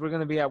end of this, we're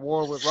gonna be at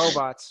war with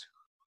robots.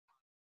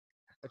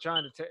 They're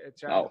trying to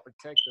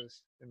protect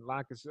us and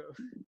lock us up.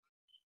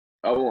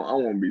 I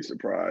won't be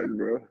surprised,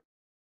 bro.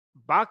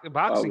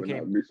 Boxing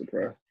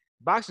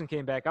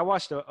came back. I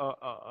watched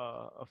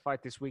a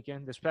fight this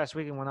past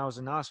weekend when I was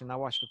in Austin. I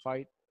watched the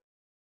fight.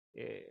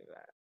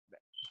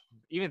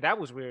 Even that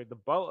was weird. The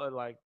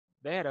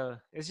They had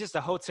it's just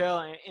a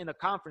hotel in the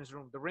conference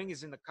room. The ring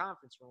is in the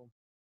conference room.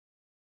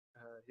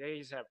 They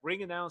just have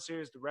ring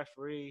announcers, the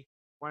referee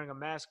wearing a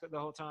mask the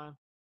whole time,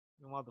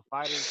 and while the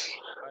fighters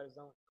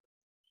don't.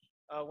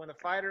 When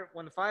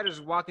the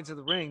fighters walk into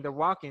the ring, they're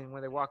walking.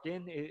 When they walk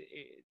in,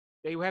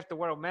 they have to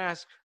wear a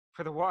mask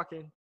for the walk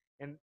in,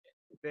 and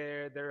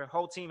their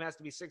whole team has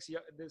to be 6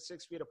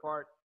 feet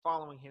apart,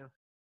 following him.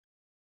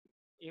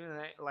 Even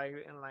like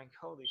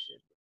holy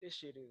shit, this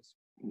shit is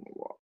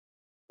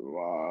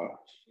Wow.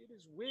 shit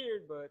is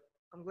weird, but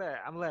I'm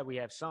glad we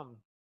have something.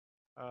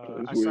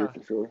 It's weird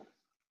for sure.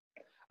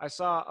 I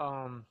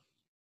saw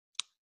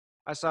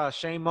I saw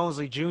Shane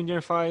Mosley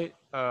Jr. fight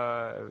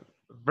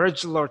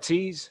Virgil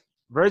Ortiz.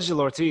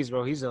 Virgil Ortiz,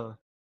 bro, he's up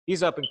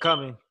and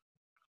coming.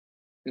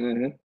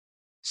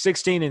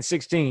 16 and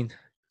 16.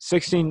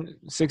 16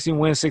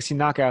 wins, 16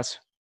 knockouts.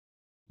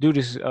 Dude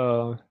is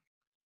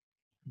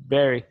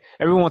very.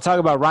 Everyone talk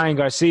about Ryan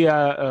Garcia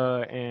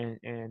and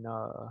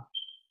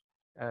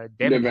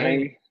Devin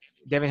Haney.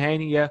 Devin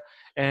Haney, yeah,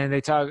 and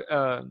they talk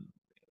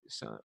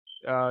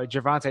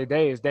Gervonta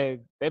Davis. They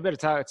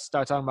better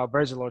start talking about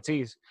Virgil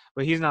Ortiz,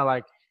 but he's not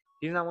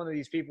one of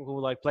these people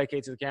who like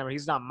placate to the camera.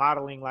 He's not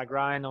modeling like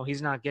Ryan, or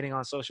he's not getting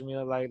on social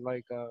media like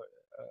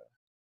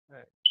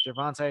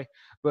Gervonta,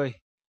 but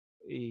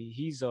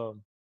he's y'all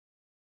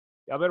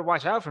better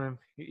watch out for him.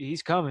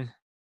 He's coming.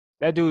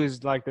 That dude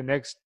is like the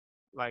next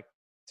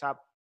top,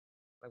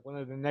 like one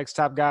of the next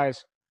top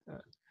guys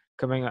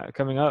coming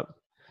up.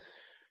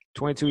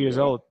 22 years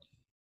old.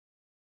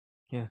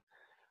 Yeah,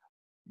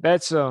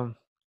 that's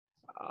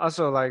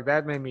also like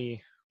that made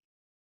me.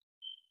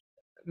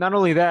 Not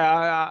only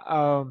that,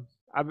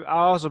 I've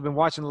also been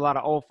watching a lot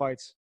of old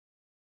fights,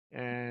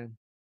 and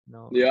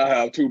Yeah, I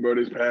have too, bro.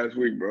 This past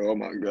week, bro. Oh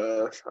my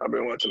gosh, I've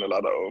been watching a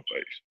lot of old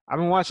fights. I've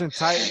been watching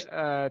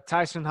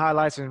Tyson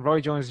highlights and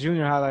Roy Jones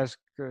Jr. highlights.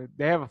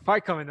 They have a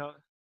fight coming up,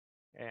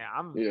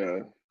 and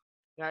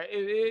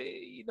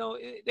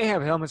they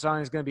have helmets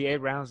on. It's gonna be 8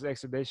 rounds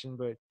exhibition,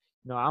 but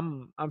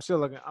I'm still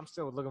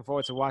looking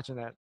forward to watching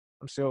that.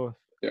 I'm still.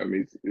 Yeah,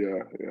 me.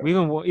 Yeah.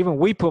 Even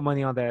we put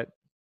money on that.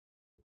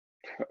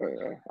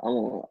 Yeah, I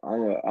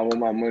want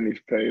my money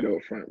paid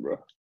up front, bro.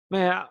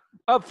 Man,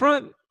 up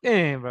front,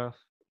 damn, bro.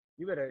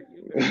 You better.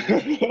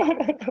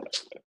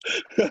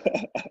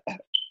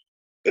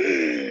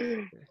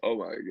 Oh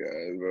my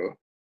god, bro.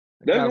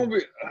 That's gonna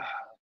be.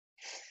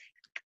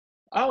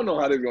 I don't know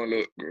how this gonna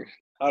look, bro.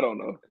 I don't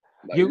know.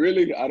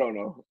 Really, I don't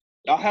know.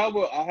 I have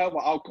an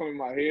outcome in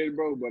my head,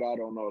 bro, but I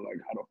don't know like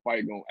how the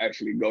fight gonna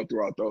actually go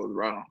throughout those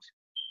rounds.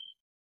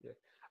 Yeah,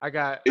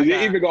 Is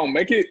it even gonna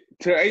make it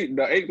to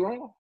the 8th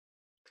round?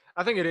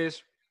 I think it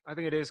is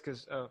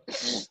because I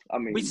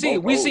mean, we see.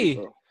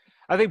 Bro.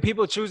 I think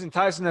people choosing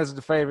Tyson as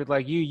the favorite.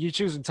 Like you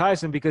choosing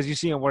Tyson because you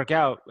see him work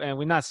out, and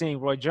we're not seeing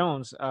Roy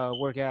Jones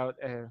work out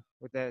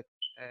with that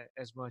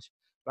as much.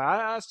 But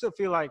I still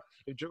feel like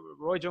if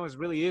Roy Jones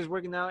really is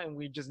working out, and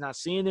we're just not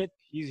seeing it,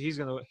 he's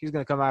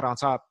gonna come out on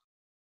top.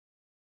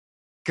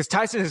 Because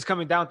Tyson is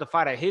coming down to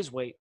fight at his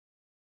weight.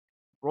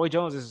 Roy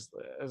Jones is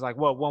like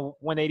what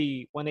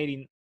 180,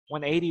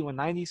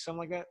 190, something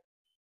like that.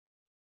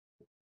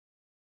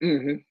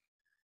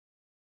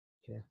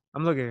 Yeah,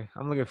 I'm looking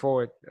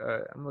forward.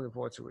 I'm looking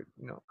forward to it.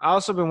 I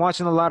also been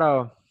watching a lot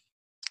of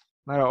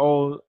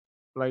old,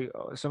 like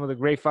some of the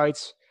great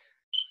fights.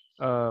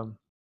 I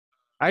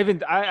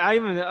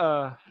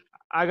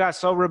got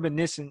so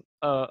reminiscent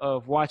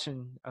of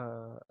watching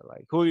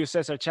like Julio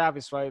Cesar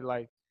Chavez fight.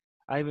 Like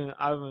I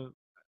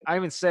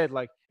even said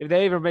like if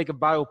they ever make a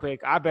biopic,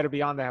 I better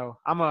be on that.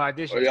 I'm gonna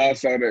audition. Oh yeah, I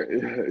saw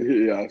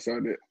that. Yeah, I saw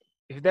that.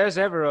 If there's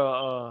ever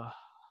a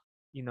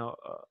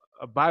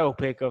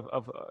biopic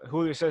of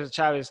Julio Cesar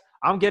Chavez,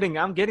 I'm getting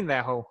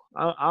that hoe.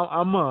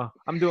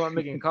 I'm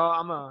making a call.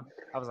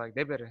 I was like,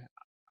 they better.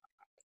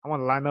 I want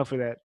to line up for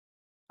that.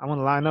 I want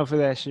to line up for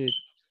that shit.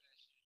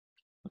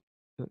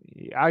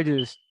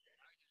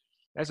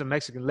 That's a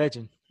Mexican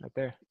legend right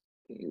there.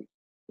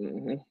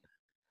 Mm-hmm.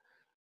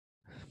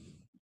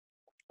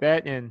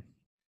 That and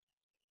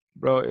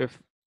bro, if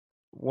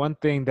one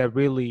thing that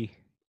really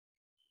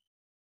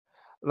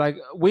like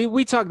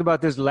we talked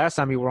about this last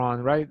time you were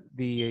on, right?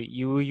 The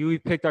you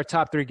picked our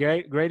top 3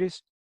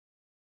 greatest.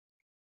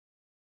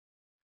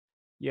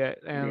 Yeah,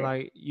 and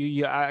like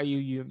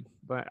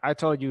but I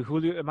told you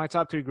Julio. My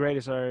top 3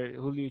 greatest are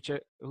Julio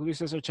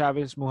Cesar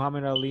Chavez,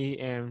 Muhammad Ali,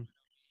 and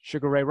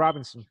Sugar Ray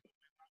Robinson.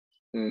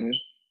 Mm-hmm.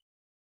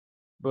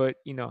 But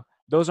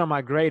those are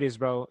my greatest,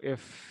 bro.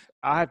 If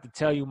I have to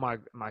tell you my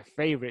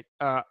favorite,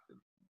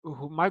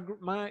 who I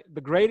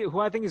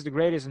think is the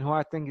greatest and who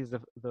I think is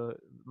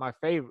my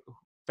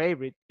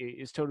favorite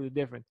is totally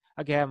different.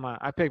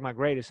 I pick my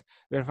greatest,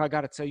 but if I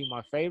gotta tell you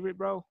my favorite,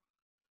 bro,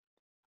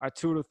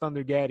 Arturo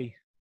Thunder Gatti.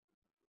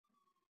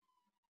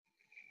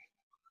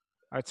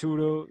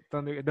 Arturo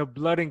Thunder, the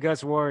blood and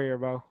guts warrior,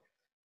 bro.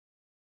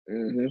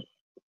 Mm-hmm.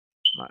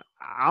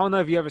 I don't know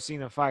if you ever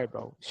seen a fight,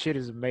 bro. Shit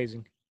is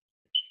amazing.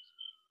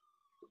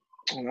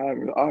 I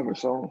haven't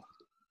saw him.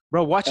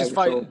 Bro, watch his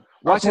fight.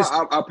 I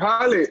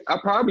probably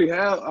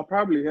have,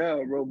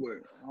 bro, but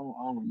I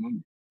don't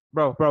remember.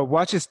 Bro,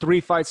 watch his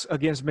 3 fights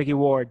against Mickey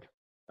Ward.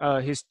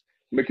 His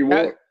Mickey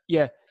Ward.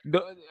 yeah,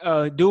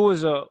 the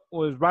dude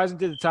was rising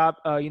to the top.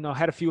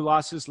 Had a few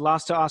losses.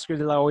 Lost to Oscar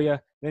De La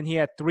Hoya. Then he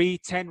had 3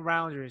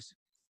 10-rounders.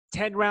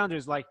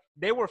 10-rounders, like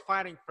they were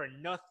fighting for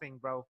nothing,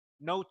 bro.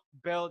 No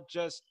belt,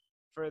 just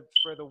for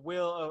the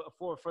will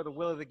of for the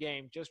will of the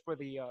game, just for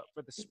the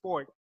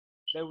sport.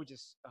 They were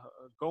just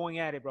going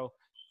at it, bro.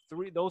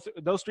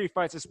 Those 3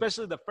 fights,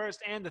 especially the first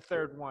and the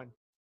third one.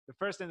 The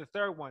first and the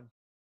third one,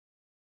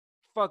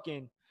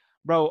 fucking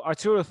bro,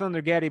 Arturo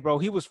Thunder Gatti, bro,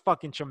 he was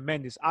fucking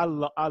tremendous. I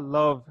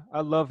love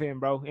him,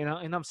 bro.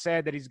 And I'm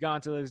sad that he's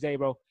gone to this day,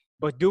 bro.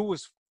 But dude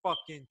was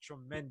fucking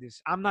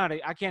tremendous.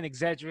 I can't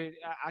exaggerate.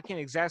 I can't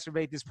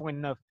exacerbate this point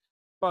enough.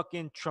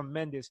 Fucking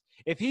tremendous.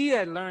 If he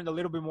had learned a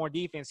little bit more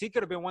defense, he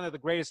could have been one of the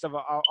greatest of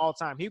all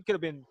time. He could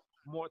have been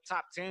more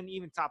top 10,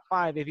 even top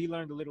 5 if he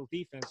learned a little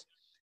defense.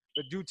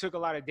 But dude took a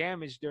lot of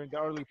damage during the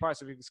early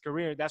parts of his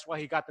career. That's why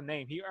he got the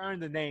name. He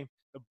earned the name,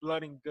 the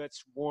Blood and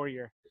Guts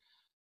Warrior.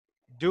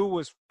 Dude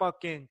was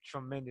fucking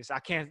tremendous. I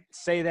can't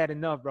say that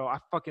enough, bro. I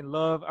fucking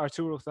love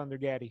Arturo Thunder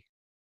Gatti.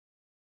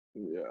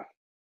 Yeah.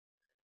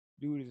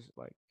 Dude is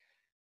like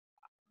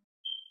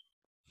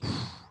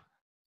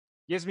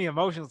gets me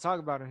emotional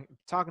talking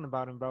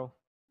about him, bro.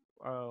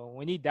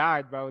 When he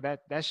died, bro,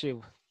 that shit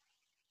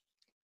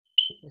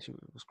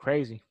was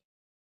crazy.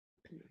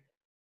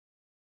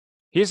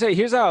 Here's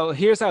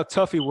how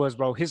tough he was,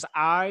 bro. His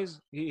eyes,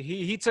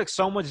 he took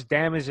so much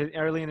damage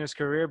early in his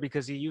career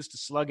because he used to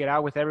slug it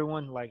out with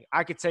everyone. Like,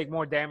 I could take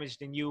more damage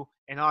than you,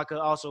 and I could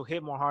also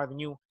hit more hard than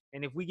you.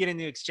 And if we get in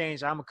the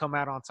exchange, I'm gonna come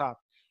out on top.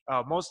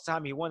 Most of the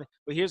time he won,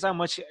 but here's how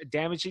much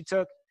damage he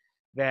took.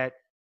 That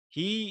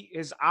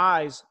his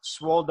eyes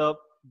swelled up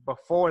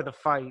before the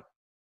fight.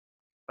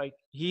 Like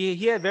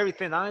he had very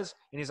thin eyes,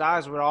 and his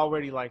eyes were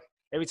already like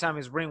every time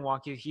his ring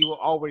walk, he will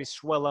already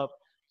swell up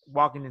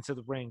walking into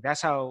the ring.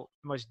 That's how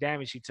much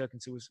damage he took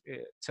and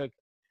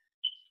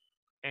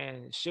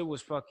shit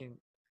was fucking.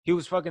 He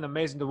was fucking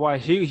amazing to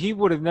watch. He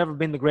would have never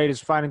been the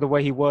greatest fighting the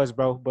way he was,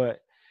 bro.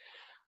 But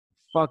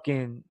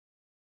fucking,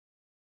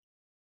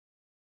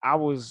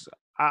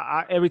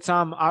 every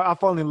time I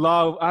fall in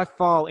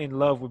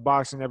love with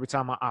boxing every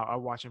time I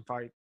watch him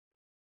fight.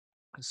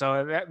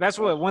 So that's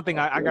one thing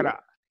I gotta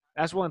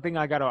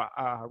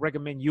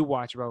recommend you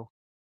watch, bro.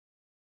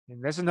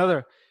 And that's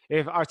another.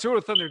 If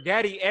Arturo Thunder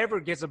Gatti ever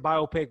gets a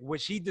biopic,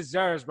 which he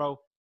deserves, bro,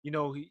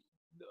 a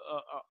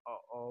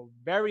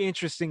very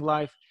interesting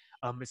life,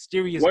 a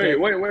mysterious. Wait.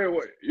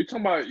 You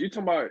talking about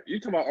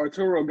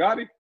Arturo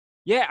Gatti?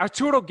 Yeah,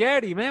 Arturo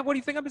Gatti, man. What do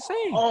you think I've been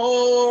saying?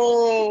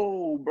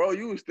 Oh, bro,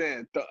 you was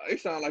saying.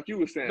 It sounded like you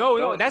was saying.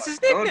 No, that's his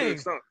nickname.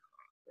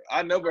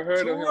 I never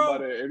heard of him by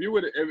that. If you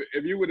would have said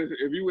like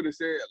if you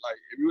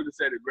would have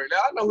said it great. Now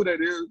I know who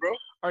that is, bro.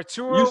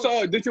 Arturo. You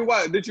saw? Did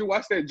you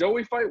watch that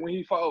Joey fight when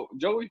he fought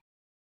Joey?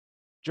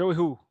 Joey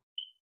who?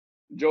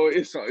 Joey,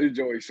 it's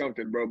Joey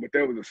something, bro. But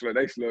that was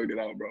they slugged it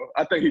out, bro.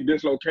 I think he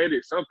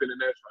dislocated something in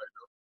that fight,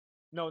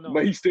 though. No.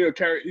 But he still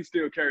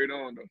carried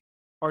on though.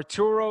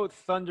 Arturo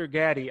Thunder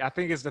Gatti. I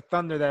think it's the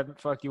Thunder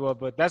that fucked you up,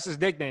 but that's his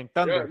nickname,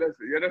 Thunder. That's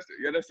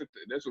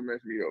what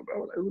messed me up. I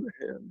was like, who the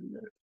hell did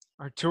that?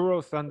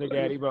 Arturo Thunder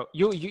Gatti, bro.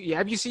 You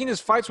have you seen his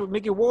fights with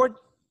Mickey Ward?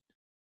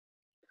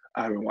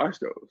 I haven't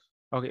watched those.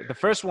 Okay, the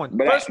first one.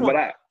 But I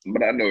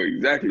know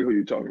exactly who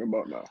you're talking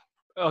about now.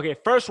 Okay,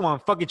 first one,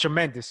 fucking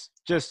tremendous.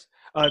 Just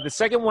the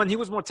second one, he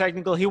was more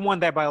technical. He won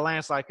that by a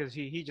landslide because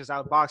he just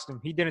outboxed him.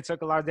 He didn't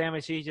take a lot of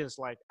damage. He just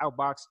like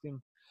outboxed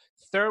him.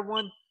 Third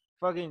one,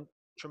 fucking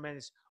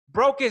tremendous.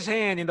 Broke his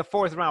hand in the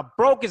 4th round.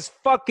 Broke his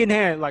fucking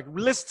hand. Like,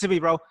 listen to me,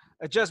 bro.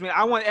 Adjust me.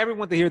 I want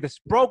everyone to hear this.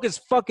 Broke his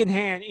fucking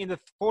hand in the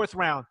 4th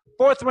round.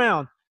 4th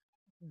round.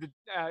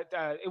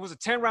 It was a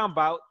 10-round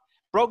bout.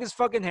 Broke his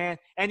fucking hand,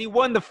 and he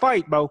won the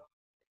fight, bro.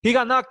 He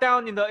got knocked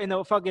down in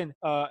the fucking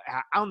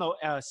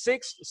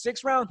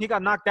sixth round. He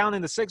got knocked down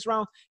in the 6th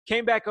round.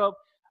 Came back up,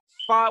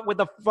 fought with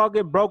a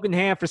fucking broken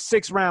hand for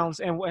 6 rounds,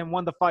 and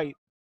won the fight.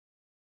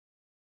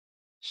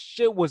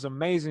 Shit was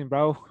amazing,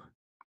 bro.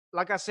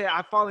 Like I said,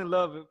 I fall in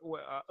love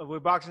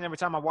with boxing every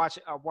time I watch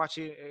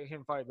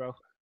him fight, bro.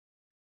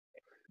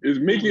 Is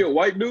Mickey a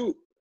white dude?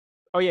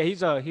 Oh yeah,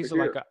 he's a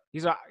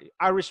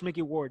Irish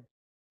Mickey Ward.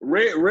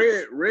 Red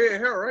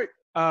hair, right?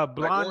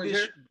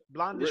 Blondish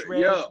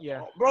red.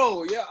 Yeah.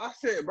 Bro, yeah, I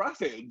said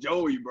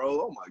Joey,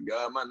 bro. Oh my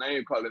God, my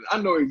name calling.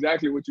 I know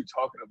exactly what you're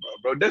talking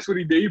about, bro. That's what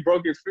he did. He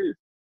broke his fist.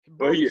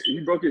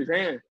 He broke his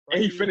hand,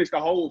 and he finished the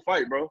whole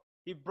fight, bro.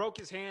 He broke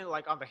his hand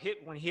like on the hip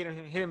when he hit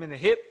him in the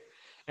hip,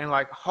 and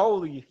like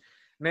holy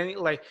man,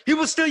 like he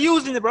was still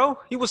using it, bro.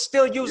 He was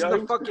still using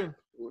the fucking.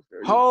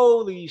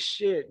 Holy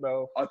shit,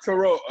 bro.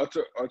 Arturo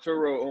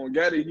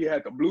Gatti, he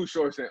had the blue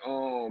shorts,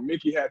 and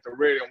Mickey had the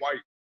red and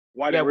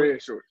white and red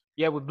shorts.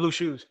 Yeah, with blue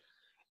shoes,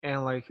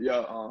 and like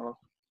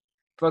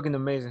fucking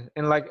amazing.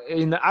 And like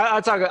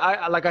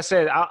like I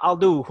said, I'll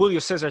do Julio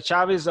Cesar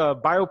Chavez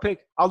biopic.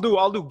 I'll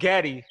do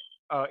Gatti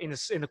in a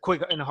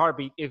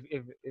heartbeat.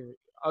 If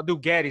I'll do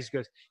Gatti's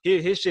because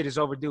his shit is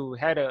overdue.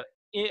 Had a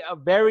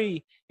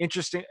very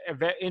interesting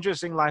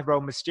life,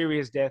 bro.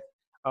 Mysterious death.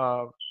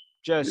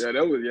 Just that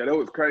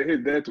was crazy.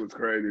 His death was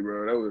crazy,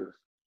 bro.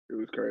 It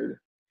was crazy.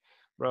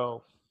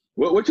 bro,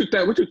 What you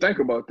think? What you think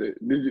about that?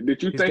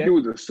 Did you his think it death.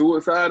 was a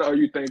suicide or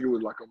you think it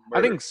was like a murder? I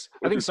What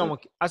think you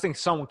think?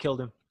 someone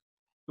killed him.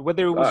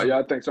 Whether it was Yeah,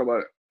 I think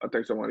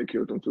somebody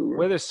killed him too, bro.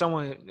 whether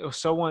someone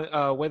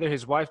whether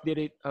his wife did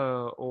it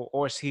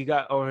or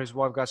his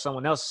wife got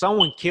someone else.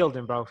 Someone killed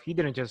him, bro. He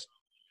didn't just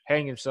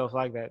hang himself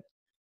like that.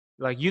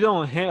 Like you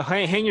don't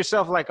hang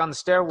yourself like on the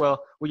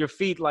stairwell with your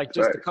feet like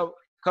just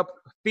Facts.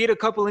 feet a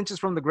couple inches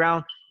from the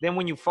ground. Then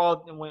when you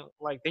fall,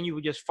 then you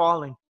were just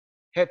falling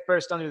head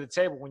first under the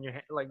table when you're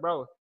like,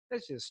 bro,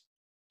 that's just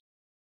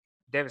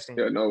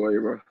devastating. Yeah, no way,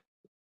 bro.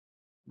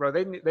 Bro,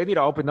 they need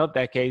to open up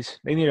that case.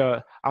 They need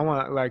to. I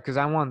want like because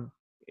I want.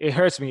 It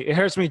hurts me. It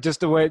hurts me just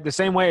the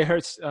same way it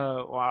hurts.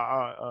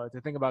 To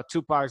think about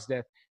Tupac's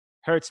death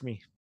hurts me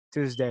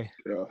to this day.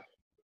 Yeah,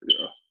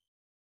 yeah.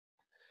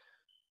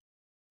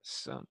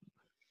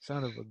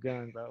 Son of a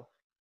gun, bro.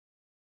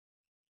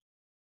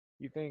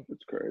 You think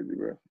It's crazy,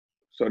 bro.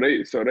 So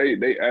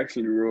they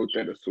actually ruled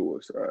that a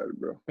suicide,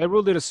 bro. they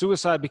ruled it a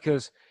suicide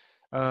because,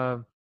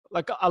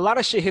 like a lot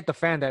of shit hit the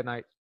fan that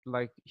night.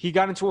 Like he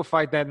got into a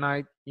fight that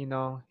night. You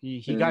know,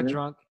 he got Mm-hmm.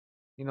 drunk.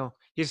 You know,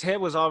 his head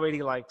was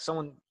already like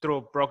someone threw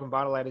a broken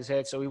bottle at his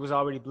head, so he was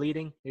already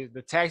bleeding.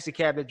 The taxi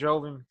cab that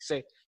drove him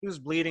say he was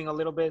bleeding a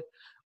little bit.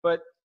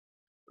 But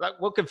like,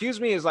 what confused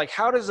me is like,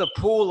 how does a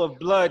pool of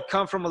blood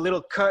come from a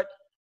little cut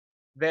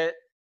that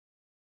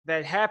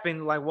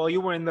happened like while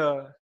you were in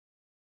the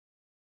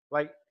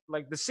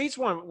like the seats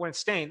weren't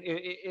stained.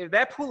 If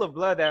that pool of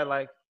blood that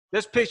like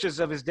there's pictures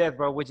of his death,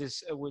 bro, which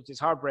is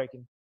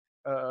heartbreaking,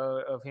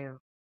 of him.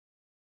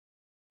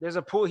 There's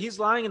a pool. He's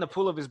lying in the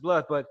pool of his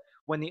blood, but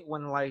when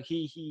like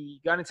he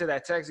got into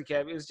that taxi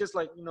cab, it's just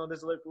like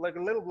there's like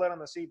a little blood on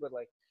the seat, but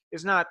like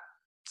it's not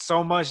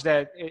so much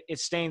that it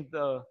stained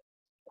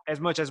as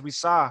much as we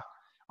saw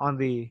on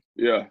the.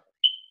 Yeah.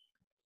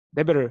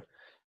 They better.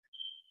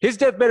 His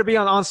death better be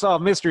on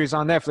Unsolved Mysteries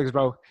on Netflix,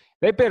 bro.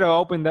 They better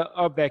open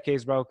up that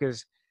case, bro,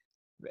 because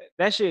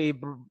that shit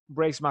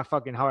breaks my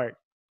fucking heart.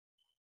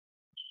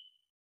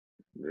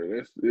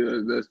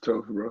 That's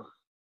tough, bro.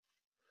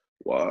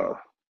 Wow.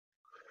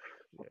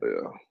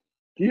 Yeah.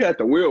 He had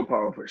the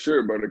willpower for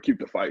sure, bro, to keep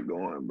the fight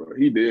going, bro.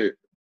 He did.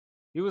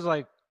 He was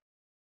like,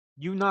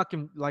 you knock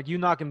him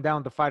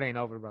down, the fight ain't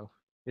over, bro.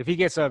 If he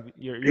gets up,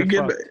 you're He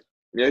get fucked.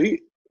 back. He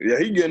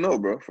getting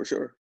up, bro, for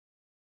sure.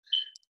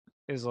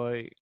 It's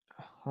like,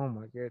 oh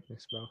my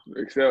goodness, bro.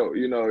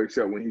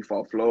 Except when he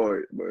fought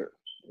Floyd, but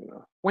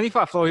When he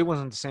fought Flo, he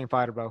wasn't the same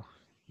fighter, bro.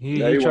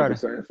 He wasn't tried the to.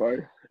 same fight.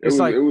 It's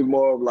like it was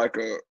more of like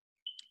a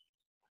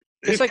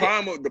it's like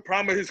the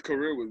prime of his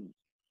career was.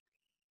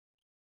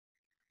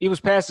 he was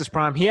past his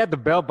prime. He had the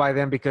belt by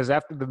then because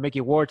after the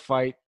Mickey Ward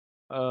fight,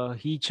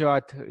 he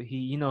got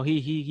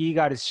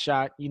his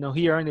shot.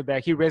 He earned it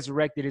back. He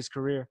resurrected his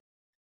career,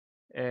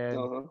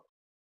 and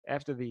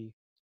after he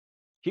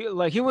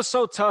was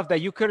so tough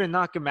that you couldn't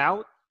knock him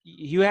out.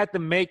 You had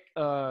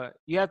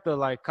to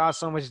like cause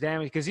so much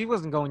damage because he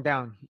wasn't going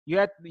down. You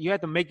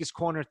had to make his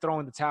corner throw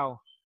in the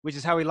towel, which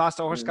is how he lost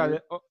to Oscar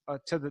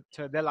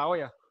to De La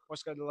Hoya.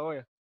 Oscar De La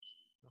Hoya.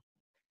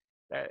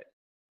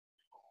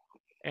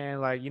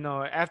 And like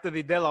after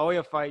the De La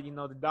Hoya fight,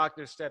 the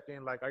doctor stepped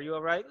in like, "Are you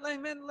all right?" Like,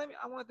 man,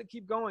 I wanted to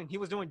keep going. He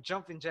was doing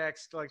jumping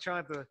jacks, like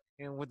trying to,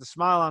 and with a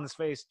smile on his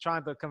face,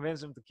 trying to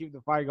convince him to keep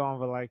the fight going.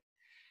 But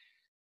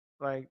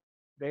like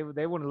they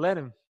wouldn't let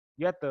him.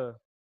 You have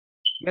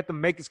to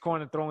make his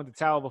corner throw in the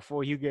towel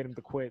before you get him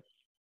to quit.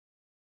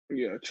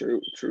 Yeah,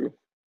 true.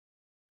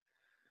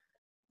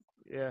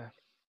 Yeah,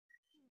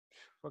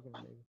 fucking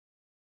amazing.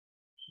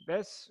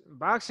 That's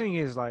boxing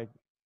is like.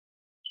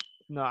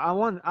 No, I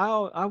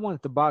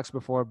wanted to box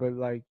before, but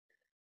like,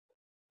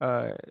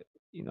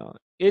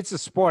 it's a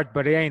sport,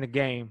 but it ain't a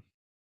game.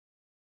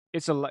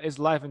 It's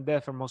life and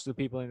death for most of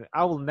the people in it.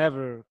 I will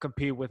never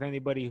compete with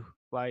anybody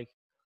like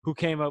who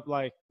came up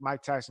like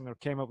Mike Tyson or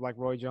came up like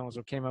Roy Jones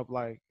or came up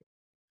like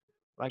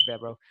that,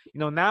 bro.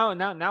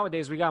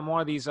 Nowadays we got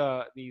more of these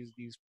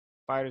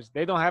fighters.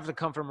 They don't have to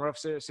come from rough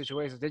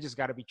situations. They just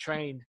got to be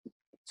trained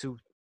to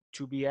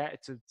be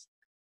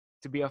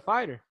a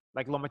fighter,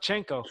 like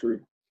Lomachenko. True.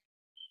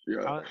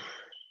 Yeah.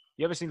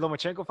 You ever seen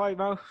Lomachenko fight,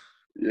 bro?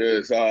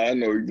 Yes, I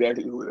know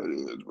exactly who that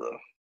is, bro.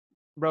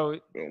 Bro,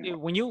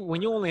 when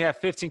you only have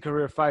 15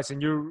 career fights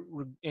and you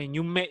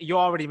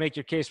already make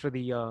your case for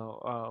the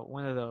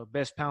one of the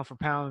best pound for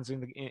pounds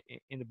in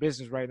the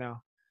business right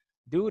now.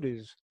 Dude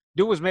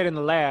was made in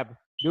the lab.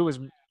 Dude was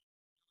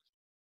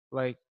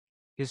like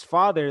his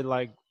father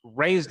like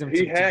raised him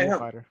to be a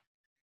fighter.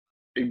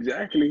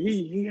 Exactly.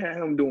 He had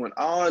him doing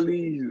all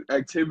these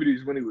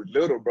activities when he was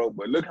little, bro.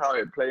 But look how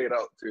it played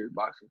out to his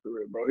boxing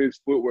career, bro. His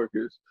footwork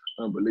is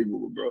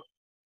unbelievable, bro.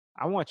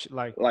 I want you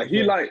like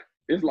he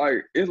it's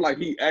like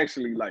he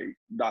actually like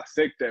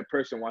dissect that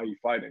person while he's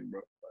fighting, bro.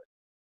 Like,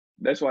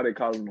 that's why they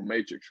call him the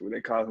Matrix. They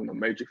call him the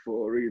Matrix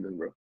for a reason,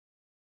 bro.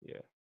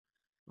 Yeah.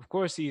 Of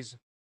course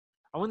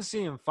I want to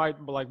see him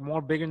fight like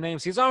more bigger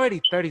names. He's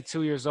already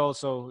 32 years old,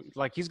 so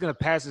like he's gonna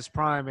pass his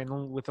prime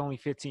and with only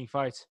 15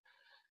 fights.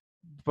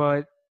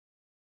 But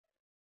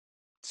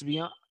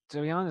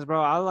to be honest,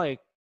 bro, I like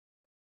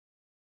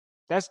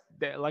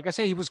like I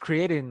said, he was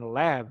created in the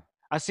lab.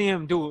 I see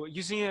him do.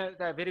 You see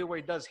that video where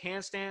he does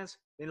handstands?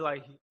 And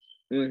like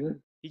Mm-hmm.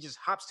 he just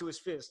hops to his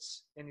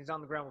fists and he's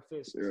on the ground with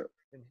fists. Yeah.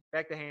 And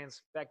back to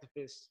hands, back to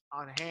fists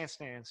on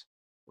handstands.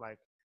 Like,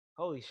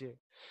 holy shit.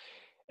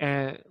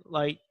 And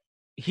like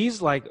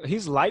he's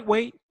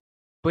lightweight,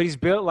 but he's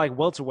built like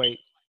welterweight.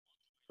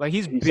 Like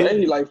he's He built. said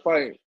he like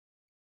fight.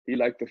 He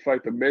like to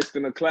fight the best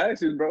in the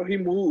classes, bro. He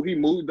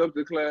moved up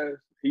the class.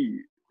 He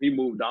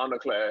moved down the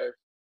class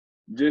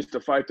just to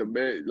fight the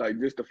best, like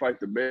just to fight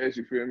the best.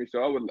 You feel me?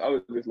 So I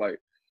was just like,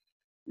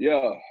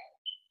 yeah.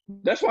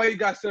 That's why he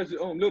got such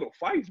little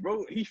fights,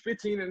 bro. He's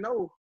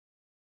 15-0.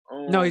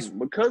 No, he's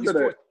because of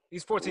that.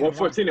 He's 14. Well,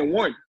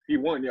 14-1. He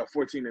won,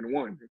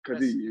 14-1. Because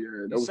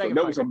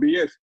that was some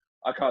BS.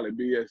 I call it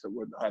BS of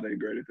how they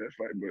graded that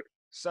fight, but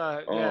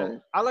so yeah,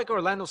 I like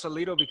Orlando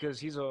Salido because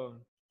he's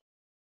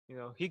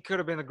he could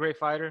have been a great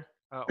fighter.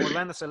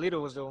 Orlando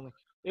Salido was the only.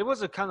 It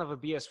was a kind of a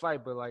BS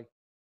fight, but like,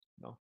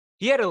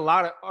 he had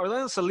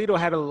Orlando Salido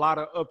had a lot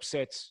of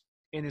upsets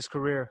in his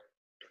career.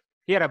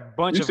 He had a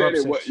bunch of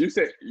upsets. You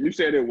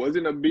said it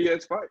wasn't a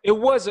BS fight? It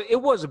was a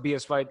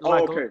BS fight. A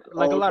lot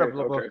of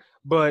blah, blah.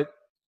 But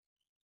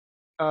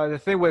the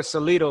thing with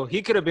Salido,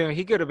 he could have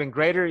been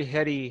greater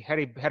had he had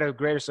a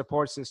greater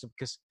support system,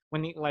 because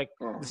when he the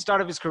start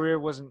of his career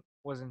wasn't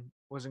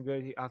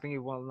good. I think he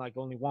won like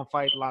only one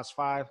fight, lost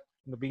 5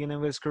 in the beginning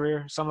of his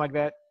career, something like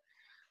that.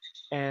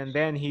 And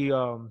then he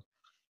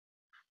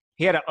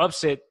had an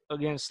upset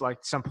against like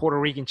some Puerto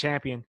Rican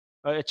champion,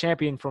 a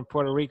champion from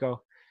Puerto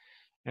Rico,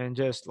 and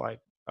just like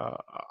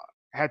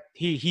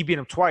he beat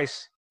him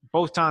twice.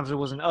 Both times it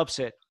was an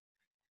upset.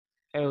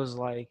 It was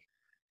like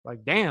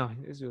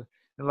damn.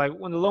 And like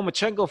when the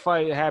Lomachenko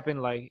fight happened,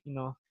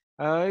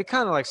 it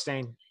kind of like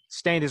stained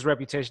his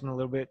reputation a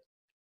little bit.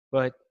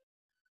 But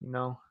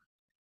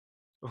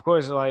of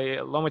course, like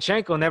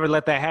Lomachenko never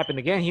let that happen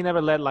again. He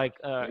never let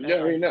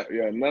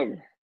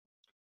never.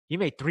 He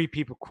made 3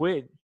 people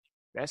quit.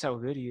 That's how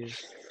good he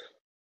is.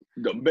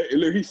 Look,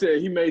 he said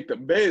he made the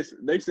best.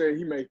 They said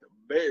he made the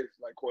best,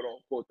 like quote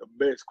unquote, the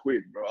best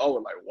quit, bro. I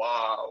was like,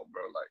 wow,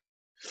 bro. Like,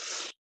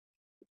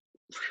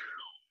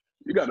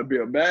 you got to be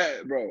a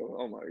bad, bro.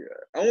 Oh my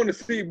god, I want to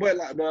see, but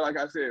like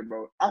I said,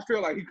 bro, I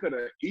feel like he could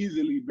have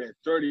easily been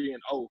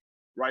 30-0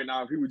 right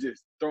now if he was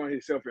just throwing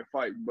himself in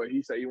fight. But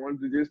he said he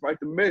wanted to just fight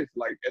the best,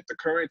 like at the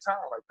current time,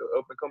 like the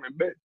up and coming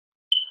best.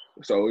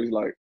 So he's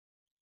like,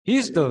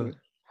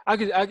 I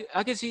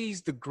could see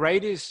he's the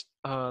greatest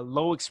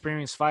low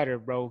experience fighter,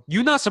 bro.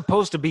 You're not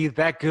supposed to be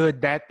that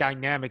good, that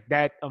dynamic,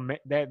 that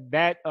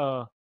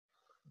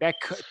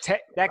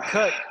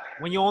cut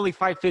when you only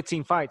fight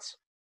 15 fights.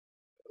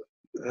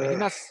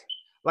 Like,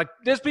 like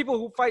there's people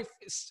who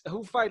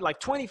fight like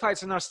 20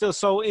 fights and are still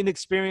so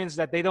inexperienced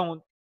that they're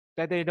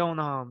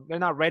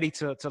not ready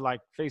to like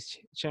face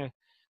change.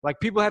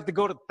 Like people have to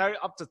go to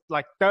up to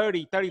like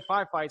 30,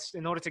 35 fights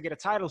in order to get a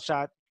title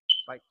shot.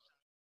 Like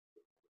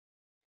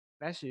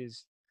that shit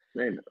is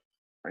ain't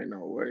no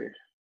way.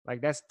 Like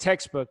that's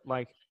textbook.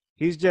 Like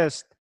he's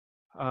just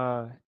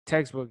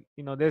textbook.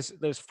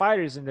 There's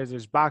fighters and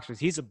there's boxers.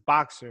 He's a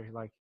boxer.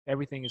 Like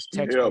everything is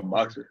textbook. Yeah, a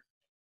boxer.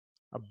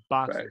 A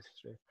boxer.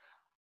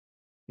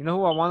 You know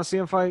who I want to see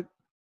him fight?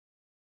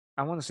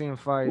 I want to see him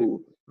fight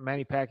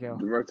Manny Pacquiao.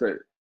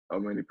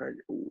 Manny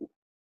Pacquiao.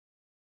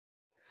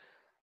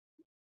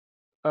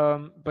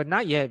 Ooh. But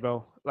not yet,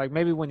 bro. Like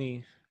maybe when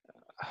he,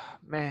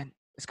 man,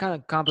 it's kind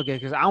of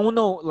complicated because I don't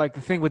know. Like the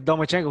thing with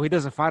Lomachenko, he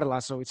doesn't fight a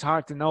lot, so it's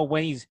hard to know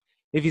when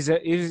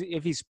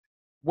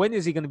when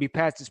is he gonna be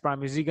past his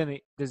prime? Is he gonna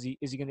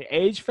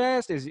age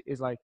fast? Is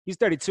like he's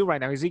 32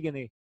 right now? Is he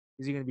gonna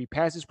be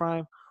past his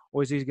prime,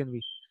 or is he gonna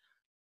be?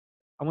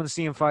 I want to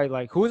see him fight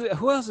like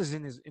who else is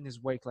in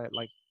his weight class?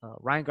 Like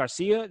Ryan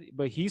Garcia,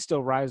 but he's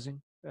still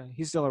rising.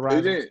 He's still a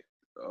rising.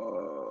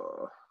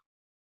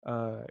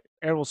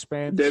 Errol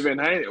Spence. Devin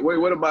Haney. Wait,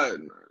 what about?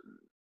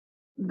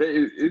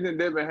 Isn't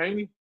Devin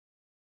Haney?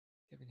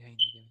 Devin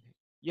Haney.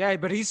 Yeah,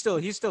 but he's still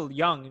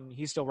young and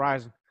he's still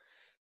rising.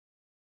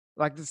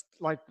 Like this,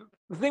 like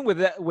the thing with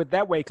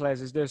that weight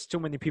class is there's too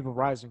many people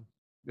rising.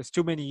 There's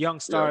too many young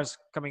stars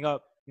coming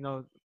up.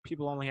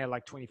 People only had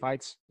like 20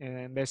 fights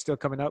and they're still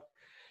coming up.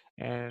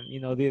 And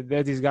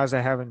they're these guys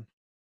that haven't.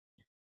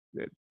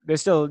 They're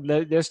still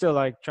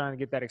like trying to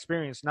get that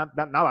experience. Not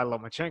like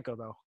Lomachenko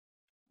though.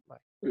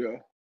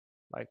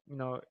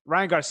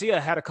 Ryan Garcia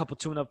had a couple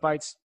tune-up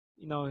fights.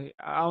 I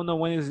don't know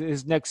when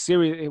his next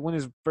series, when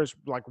his first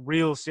like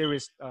real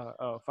serious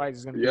fight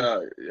is gonna be.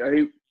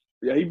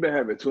 He been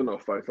having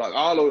tune-up fights. Like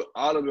all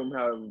of them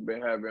have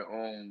been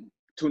having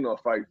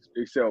tune-up fights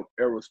except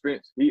Errol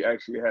Spence. He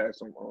actually had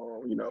some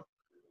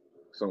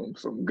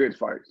some good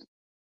fights.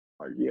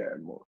 Like he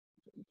had more.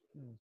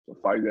 Some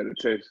fights that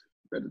attest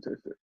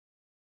it.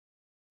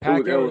 It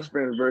was Errol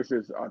Spence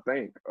versus I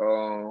think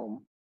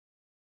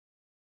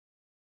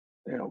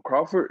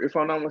Crawford, if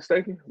I'm not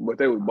mistaken. But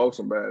they was both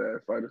some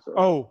badass fighters.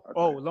 So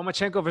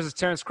Lomachenko versus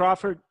Terrence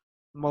Crawford.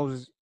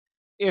 Moses,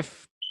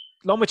 if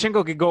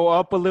Lomachenko could go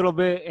up a little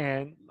bit,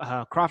 and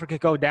Crawford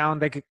could go down.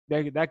 That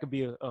could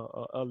be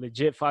a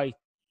legit fight.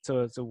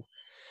 To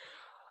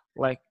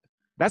like,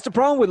 that's the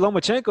problem with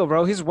Lomachenko,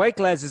 bro. His weight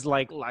class is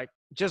like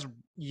just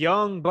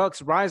young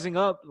bucks rising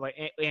up, like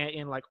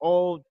and like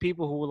old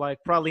people who were like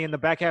probably in the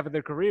back half of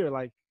their career.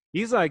 Like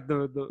he's like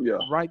the Yeah.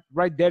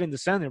 right dead in the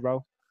center,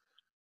 bro.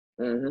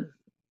 Mm-hmm.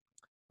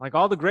 Like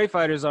all the great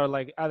fighters are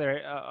like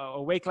either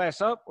a weight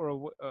class up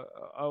or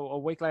a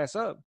weight class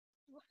up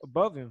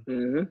above him.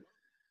 Mm-hmm.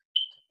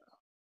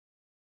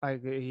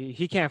 Like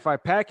he can't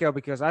fight Pacquiao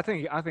because I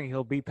think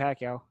he'll beat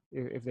Pacquiao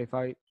if they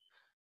fight.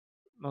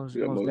 Most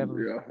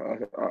definitely.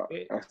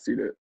 I see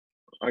that.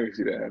 I can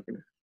see that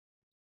happening.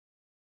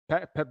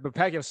 But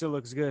Pacquiao still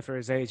looks good for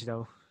his age,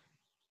 though.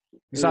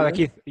 You saw that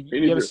Keith?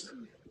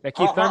 That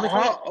Keith Thurman?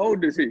 How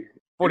old is he?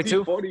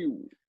 42.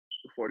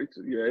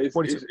 42. Yeah,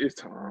 42. It's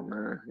time,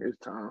 man. It's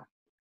time.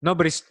 No,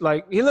 but he's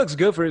like he looks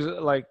good for his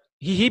like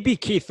he beat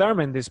Keith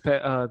Thurman this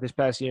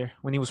past year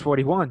when he was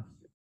 41,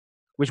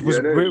 which was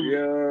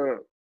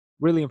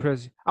really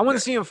impressive. I want to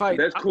see him fight.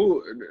 That's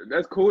cool.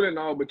 That's cool and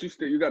all, but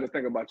you got to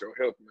think about your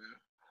health, man.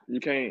 You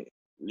can't.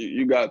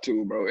 You got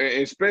to, bro.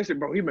 And especially,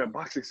 bro. He been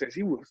boxing since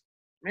he was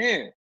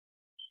man.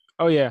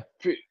 Oh yeah,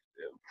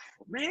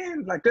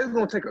 man. Like that's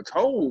gonna take a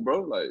toll,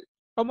 bro. Like,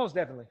 oh, most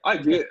definitely. I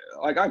get it.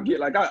 Like, yeah,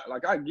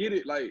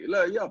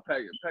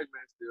 Pac-Man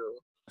still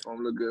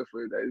gonna look good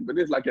for his age, but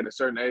it's like at a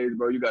certain age,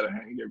 bro. You gotta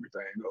hang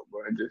everything up,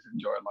 bro, and just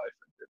enjoy life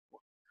at this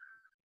point.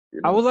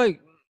 You know? I would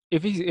like.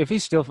 If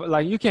he's still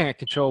like you can't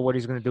control what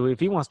he's gonna do. If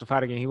he wants to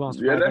fight again, he wants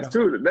to. Yeah, that's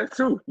true. That's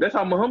true. That's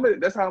how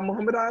Muhammad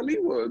Ali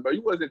was, but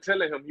you wasn't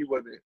telling him he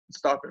wasn't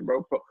stopping,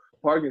 bro.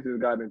 Parkinson's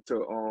got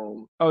into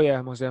Oh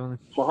yeah, most definitely.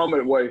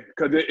 Muhammad way,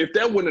 because if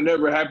that wouldn't have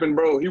never happened,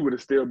 bro, he would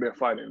have still been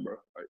fighting, bro.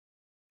 Like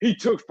he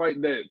took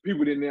fight that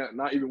people didn't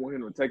not even want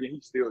him to take it.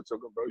 He still took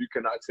them, bro. You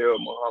cannot tell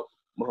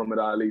Muhammad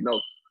Ali no.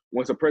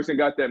 Once a person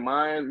got that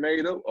mind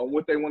made up on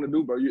what they want to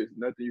do, bro, there's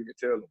nothing you can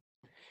tell them.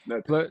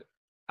 Nothing. But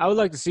I would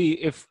like to see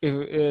if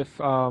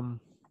Pacquiao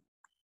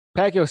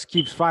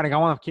keeps fighting. I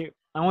want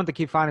to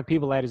keep finding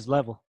people at his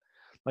level,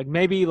 like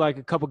maybe like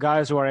a couple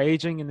guys who are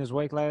aging in his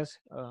weight class.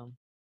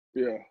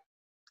 Yeah.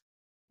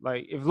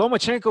 Like if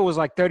Lomachenko was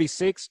like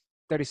 36,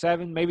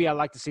 37, maybe I'd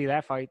like to see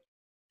that fight.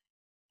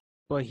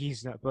 But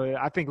he's not. But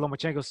I think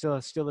Lomachenko's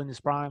still in his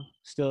prime.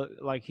 Still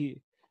like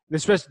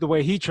especially the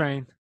way he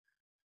trained.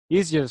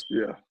 He's just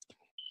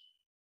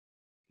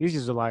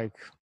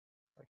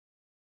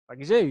like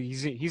you say,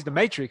 he's the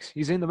Matrix.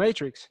 He's in the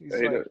Matrix. He's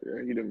he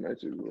the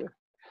Matrix, bro.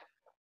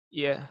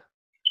 Yeah,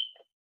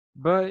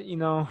 but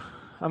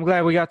I'm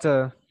glad we got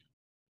to.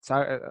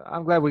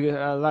 I'm glad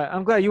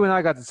you and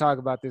I got to talk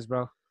about this,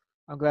 bro.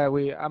 I'm glad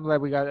we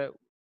got it.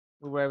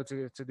 We were able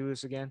to do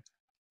this again.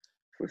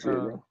 For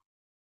sure,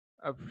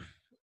 bro.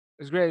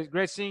 It's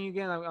great seeing you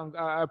again.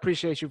 I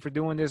appreciate you for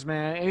doing this,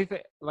 man.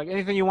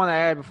 Anything you want to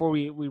add before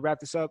we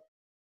wrap this up?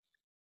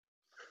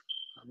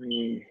 I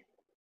mean,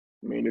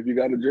 if you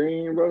got a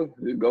dream, bro,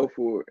 just go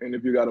for it. And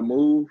if you got to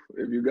move,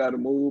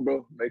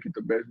 bro, make it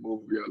the best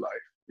move of your life.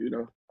 You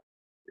know,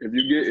 if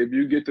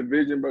you get the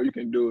vision, bro, you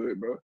can do it,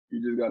 bro.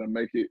 You just gotta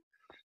make it.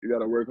 You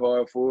gotta work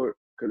hard for it.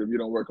 Because if you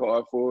don't work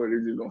hard for it,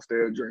 it's just gonna stay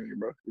a dream,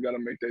 bro. You gotta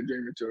make that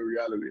dream into a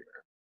reality, man.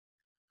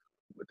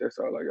 But that's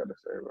all I gotta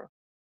say, bro.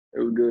 It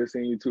was good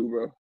seeing you too,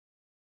 bro.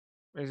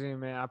 Amazing,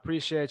 man. I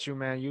appreciate you,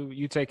 man.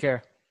 You take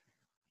care.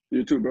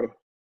 You too, bro.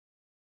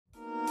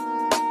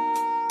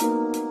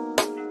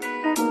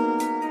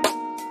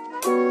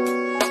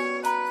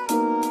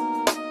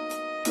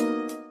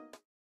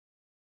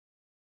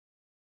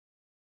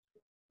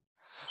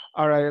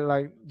 All right,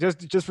 like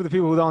just for the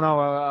people who don't know,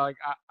 like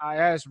I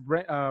asked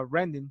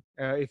Rendon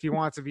if he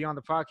wanted to be on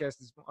the podcast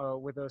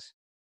with us,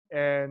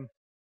 and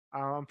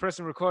I'm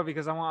pressing record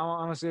because I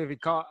want to see if he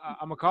call.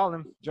 I'm gonna call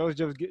him.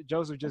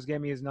 Joseph just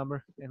gave me his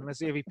number, and let's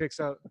see if he picks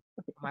up.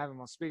 I'm gonna have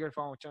him on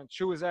speakerphone, trying to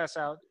chew his ass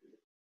out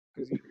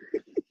because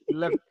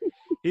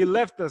he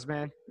left us,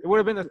 man. It would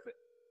have been an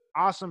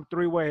awesome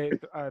three-way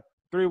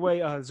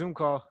Zoom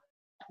call.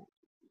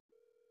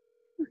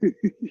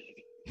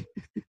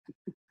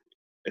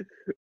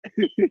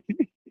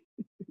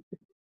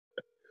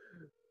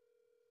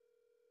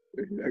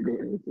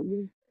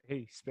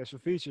 Hey, special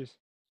features.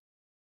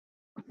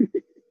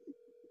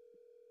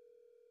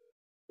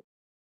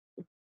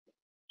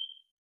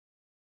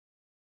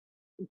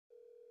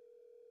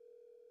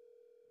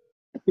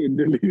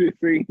 Deleted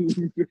things.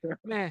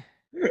 Man.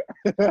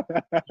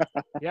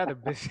 Yeah, the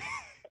best.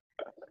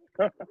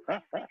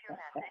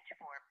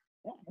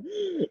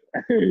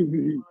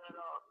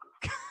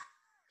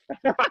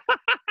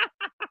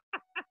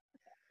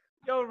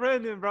 Yo,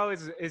 Rendon, bro,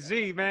 it's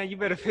Z, man. You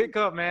better pick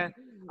up, man.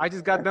 I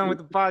just got done with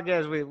the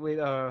podcast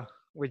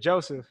with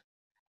Joseph.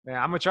 Man,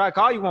 I'm gonna try to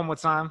call you one more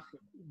time,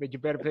 but you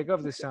better pick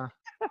up this time.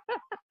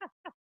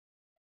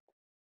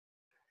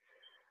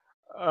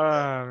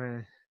 Oh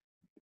man.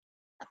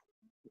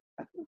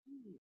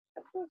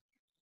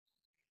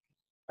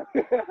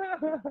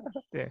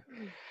 Yeah,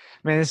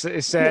 man,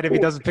 it's sad if he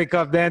doesn't pick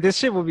up. Then this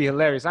shit will be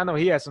hilarious. I know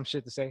he has some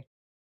shit to say.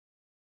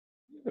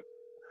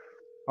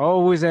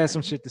 Always had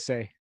some shit to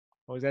say.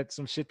 Always had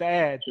some shit to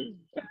add.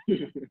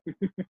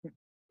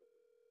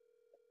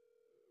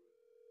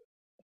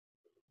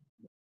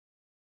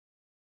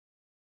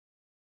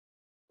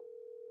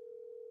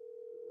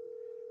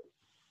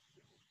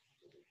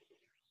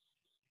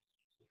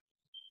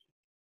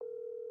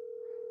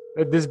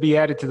 Let this be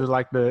added to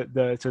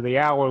the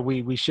hour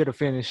we should have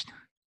finished.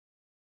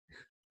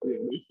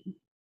 Please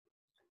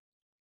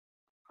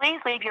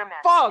leave your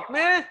message. Fuck,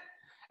 man.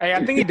 Hey,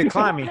 I think he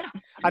declined me.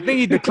 I think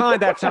he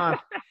declined that time.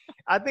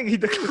 I think he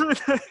declined.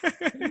 Yeah,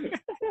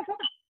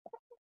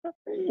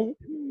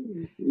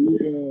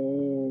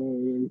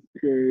 that's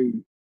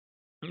crazy.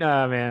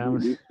 Nah,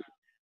 man.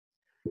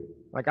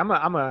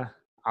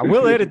 I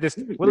will edit this.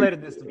 We'll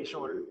edit this to be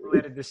shorter. We'll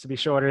edit this to be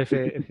shorter if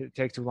it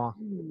takes too long.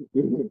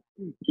 Just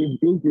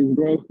bloopers,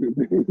 bro.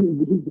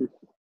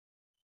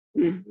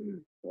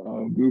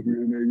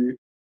 Bloopers, nigga.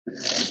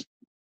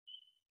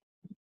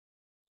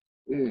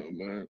 Yeah,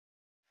 man.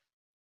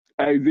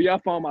 Hey, Z, I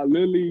found my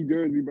Little League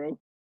jersey, bro.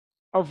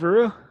 Oh, for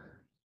real?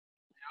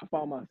 I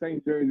found my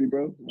Saints jersey,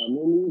 bro. My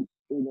Little League.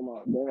 It was in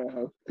my dad's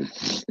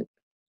house.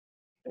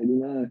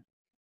 89.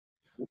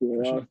 That's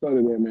where it all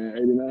started at, man.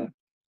 89.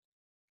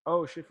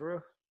 Oh shit, for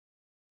real?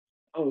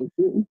 Oh,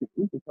 shit.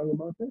 We can talk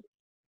about that.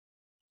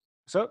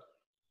 What's up?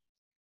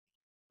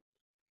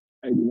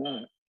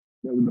 89.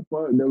 That was the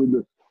fun. That was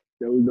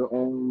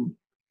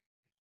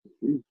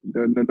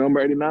the number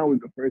 89 was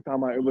the first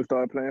time I ever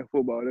started playing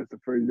football. That's the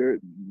first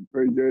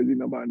jersey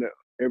nobody that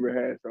ever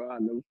had. So I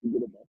never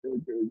forget about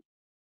that jersey.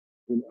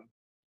 You know,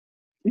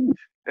 Sheesh,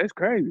 that's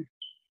crazy.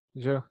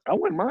 Yeah. I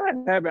wouldn't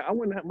mind having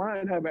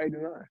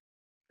 89.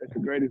 That's the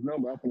greatest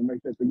number. I'm gonna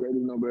make that the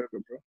greatest number ever,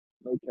 bro.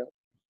 No cap.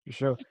 You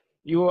sure?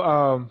 You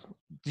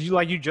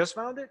you just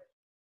found it?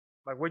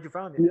 Like where'd you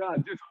found it? Yeah, I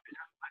did,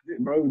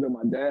 bro. It was at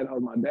my dad's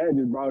house. My dad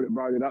just brought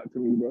it out to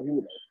me, bro. He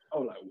was like, I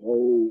was like,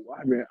 whoa.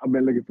 I've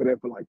been looking for that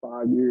for like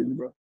 5 years,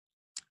 bro.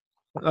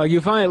 You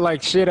find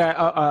like shit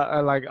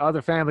at like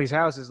other families'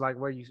 houses, like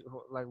where you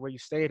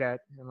stayed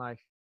at, and like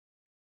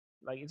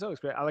it's always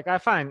great. I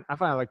find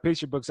like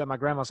picture books at my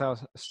grandma's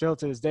house still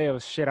to this day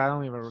of shit I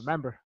don't even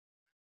remember.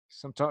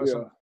 Some toys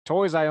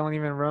I don't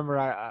even remember.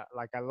 I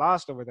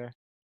lost over there.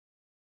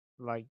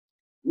 Like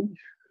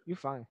you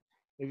find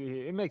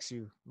it makes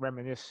you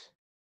reminisce.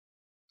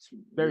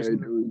 There's a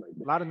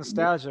lot of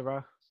nostalgia,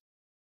 bro.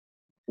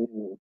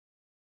 Mm-hmm.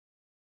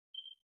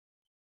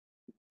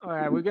 All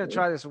right, we're gonna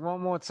try this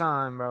one more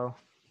time, bro.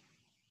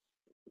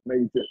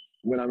 When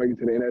I make it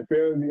to the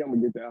NFL, I'm gonna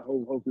get that.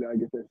 Hopefully, I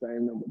get that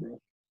same number, bro.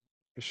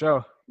 For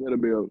sure. That'll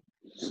be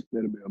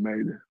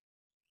amazing.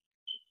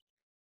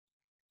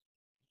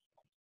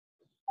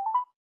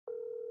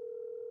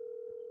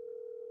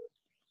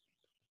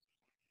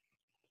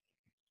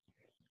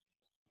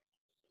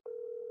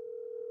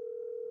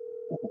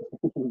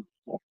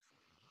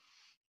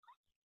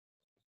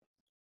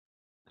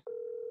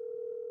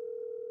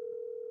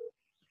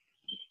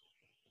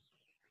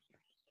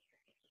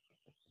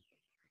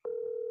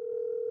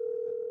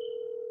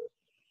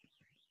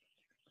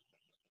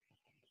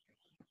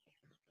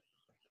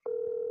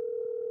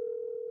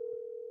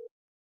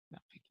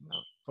 Not picking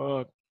up.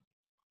 Fuck.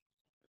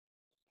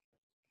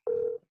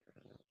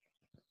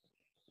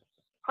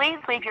 Please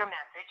leave your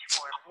message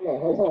for.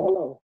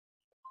 Hello.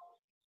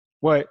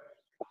 What?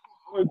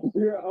 I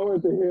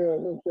want to hear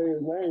him say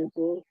his name,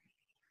 fool.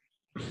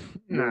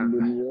 Nah.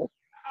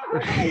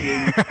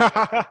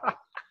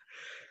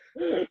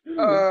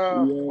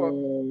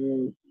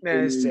 Man,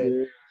 it's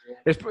sad.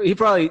 He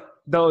probably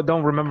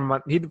don't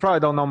remember he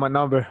probably don't know my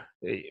number.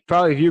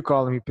 Probably if you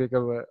call him, he pick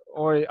up it.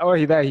 Or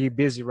he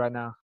busy right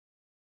now.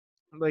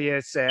 But yeah,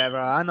 it's sad,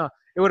 bro. I know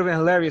it would have been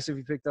hilarious if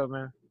he picked up,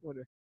 man.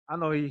 I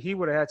know he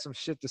would have had some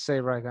shit to say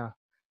right now.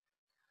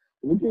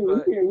 We can do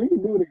it again. We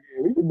can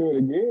do it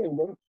again,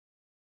 bro.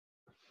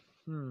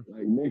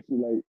 Like next to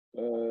we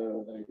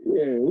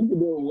can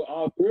do it with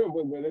all three of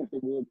us, but that's the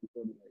good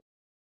for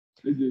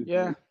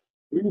yeah.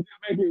 We can just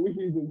make it. We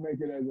can just make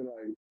it as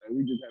like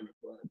we just having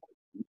fun.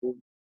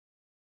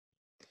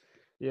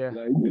 Yeah.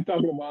 Like just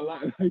talking about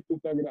life.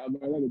 Just talking about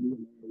life.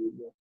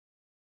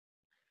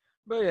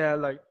 But yeah,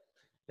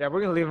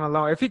 we're gonna leave him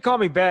alone. If he call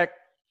me back,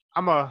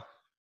 I'm gonna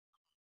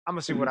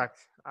see what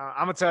I'm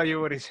gonna tell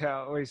you what he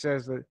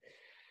says.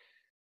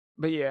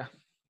 But yeah,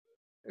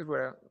 it's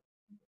whatever.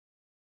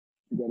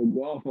 You gotta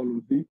go off on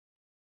him, see?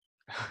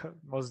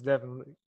 Most definitely.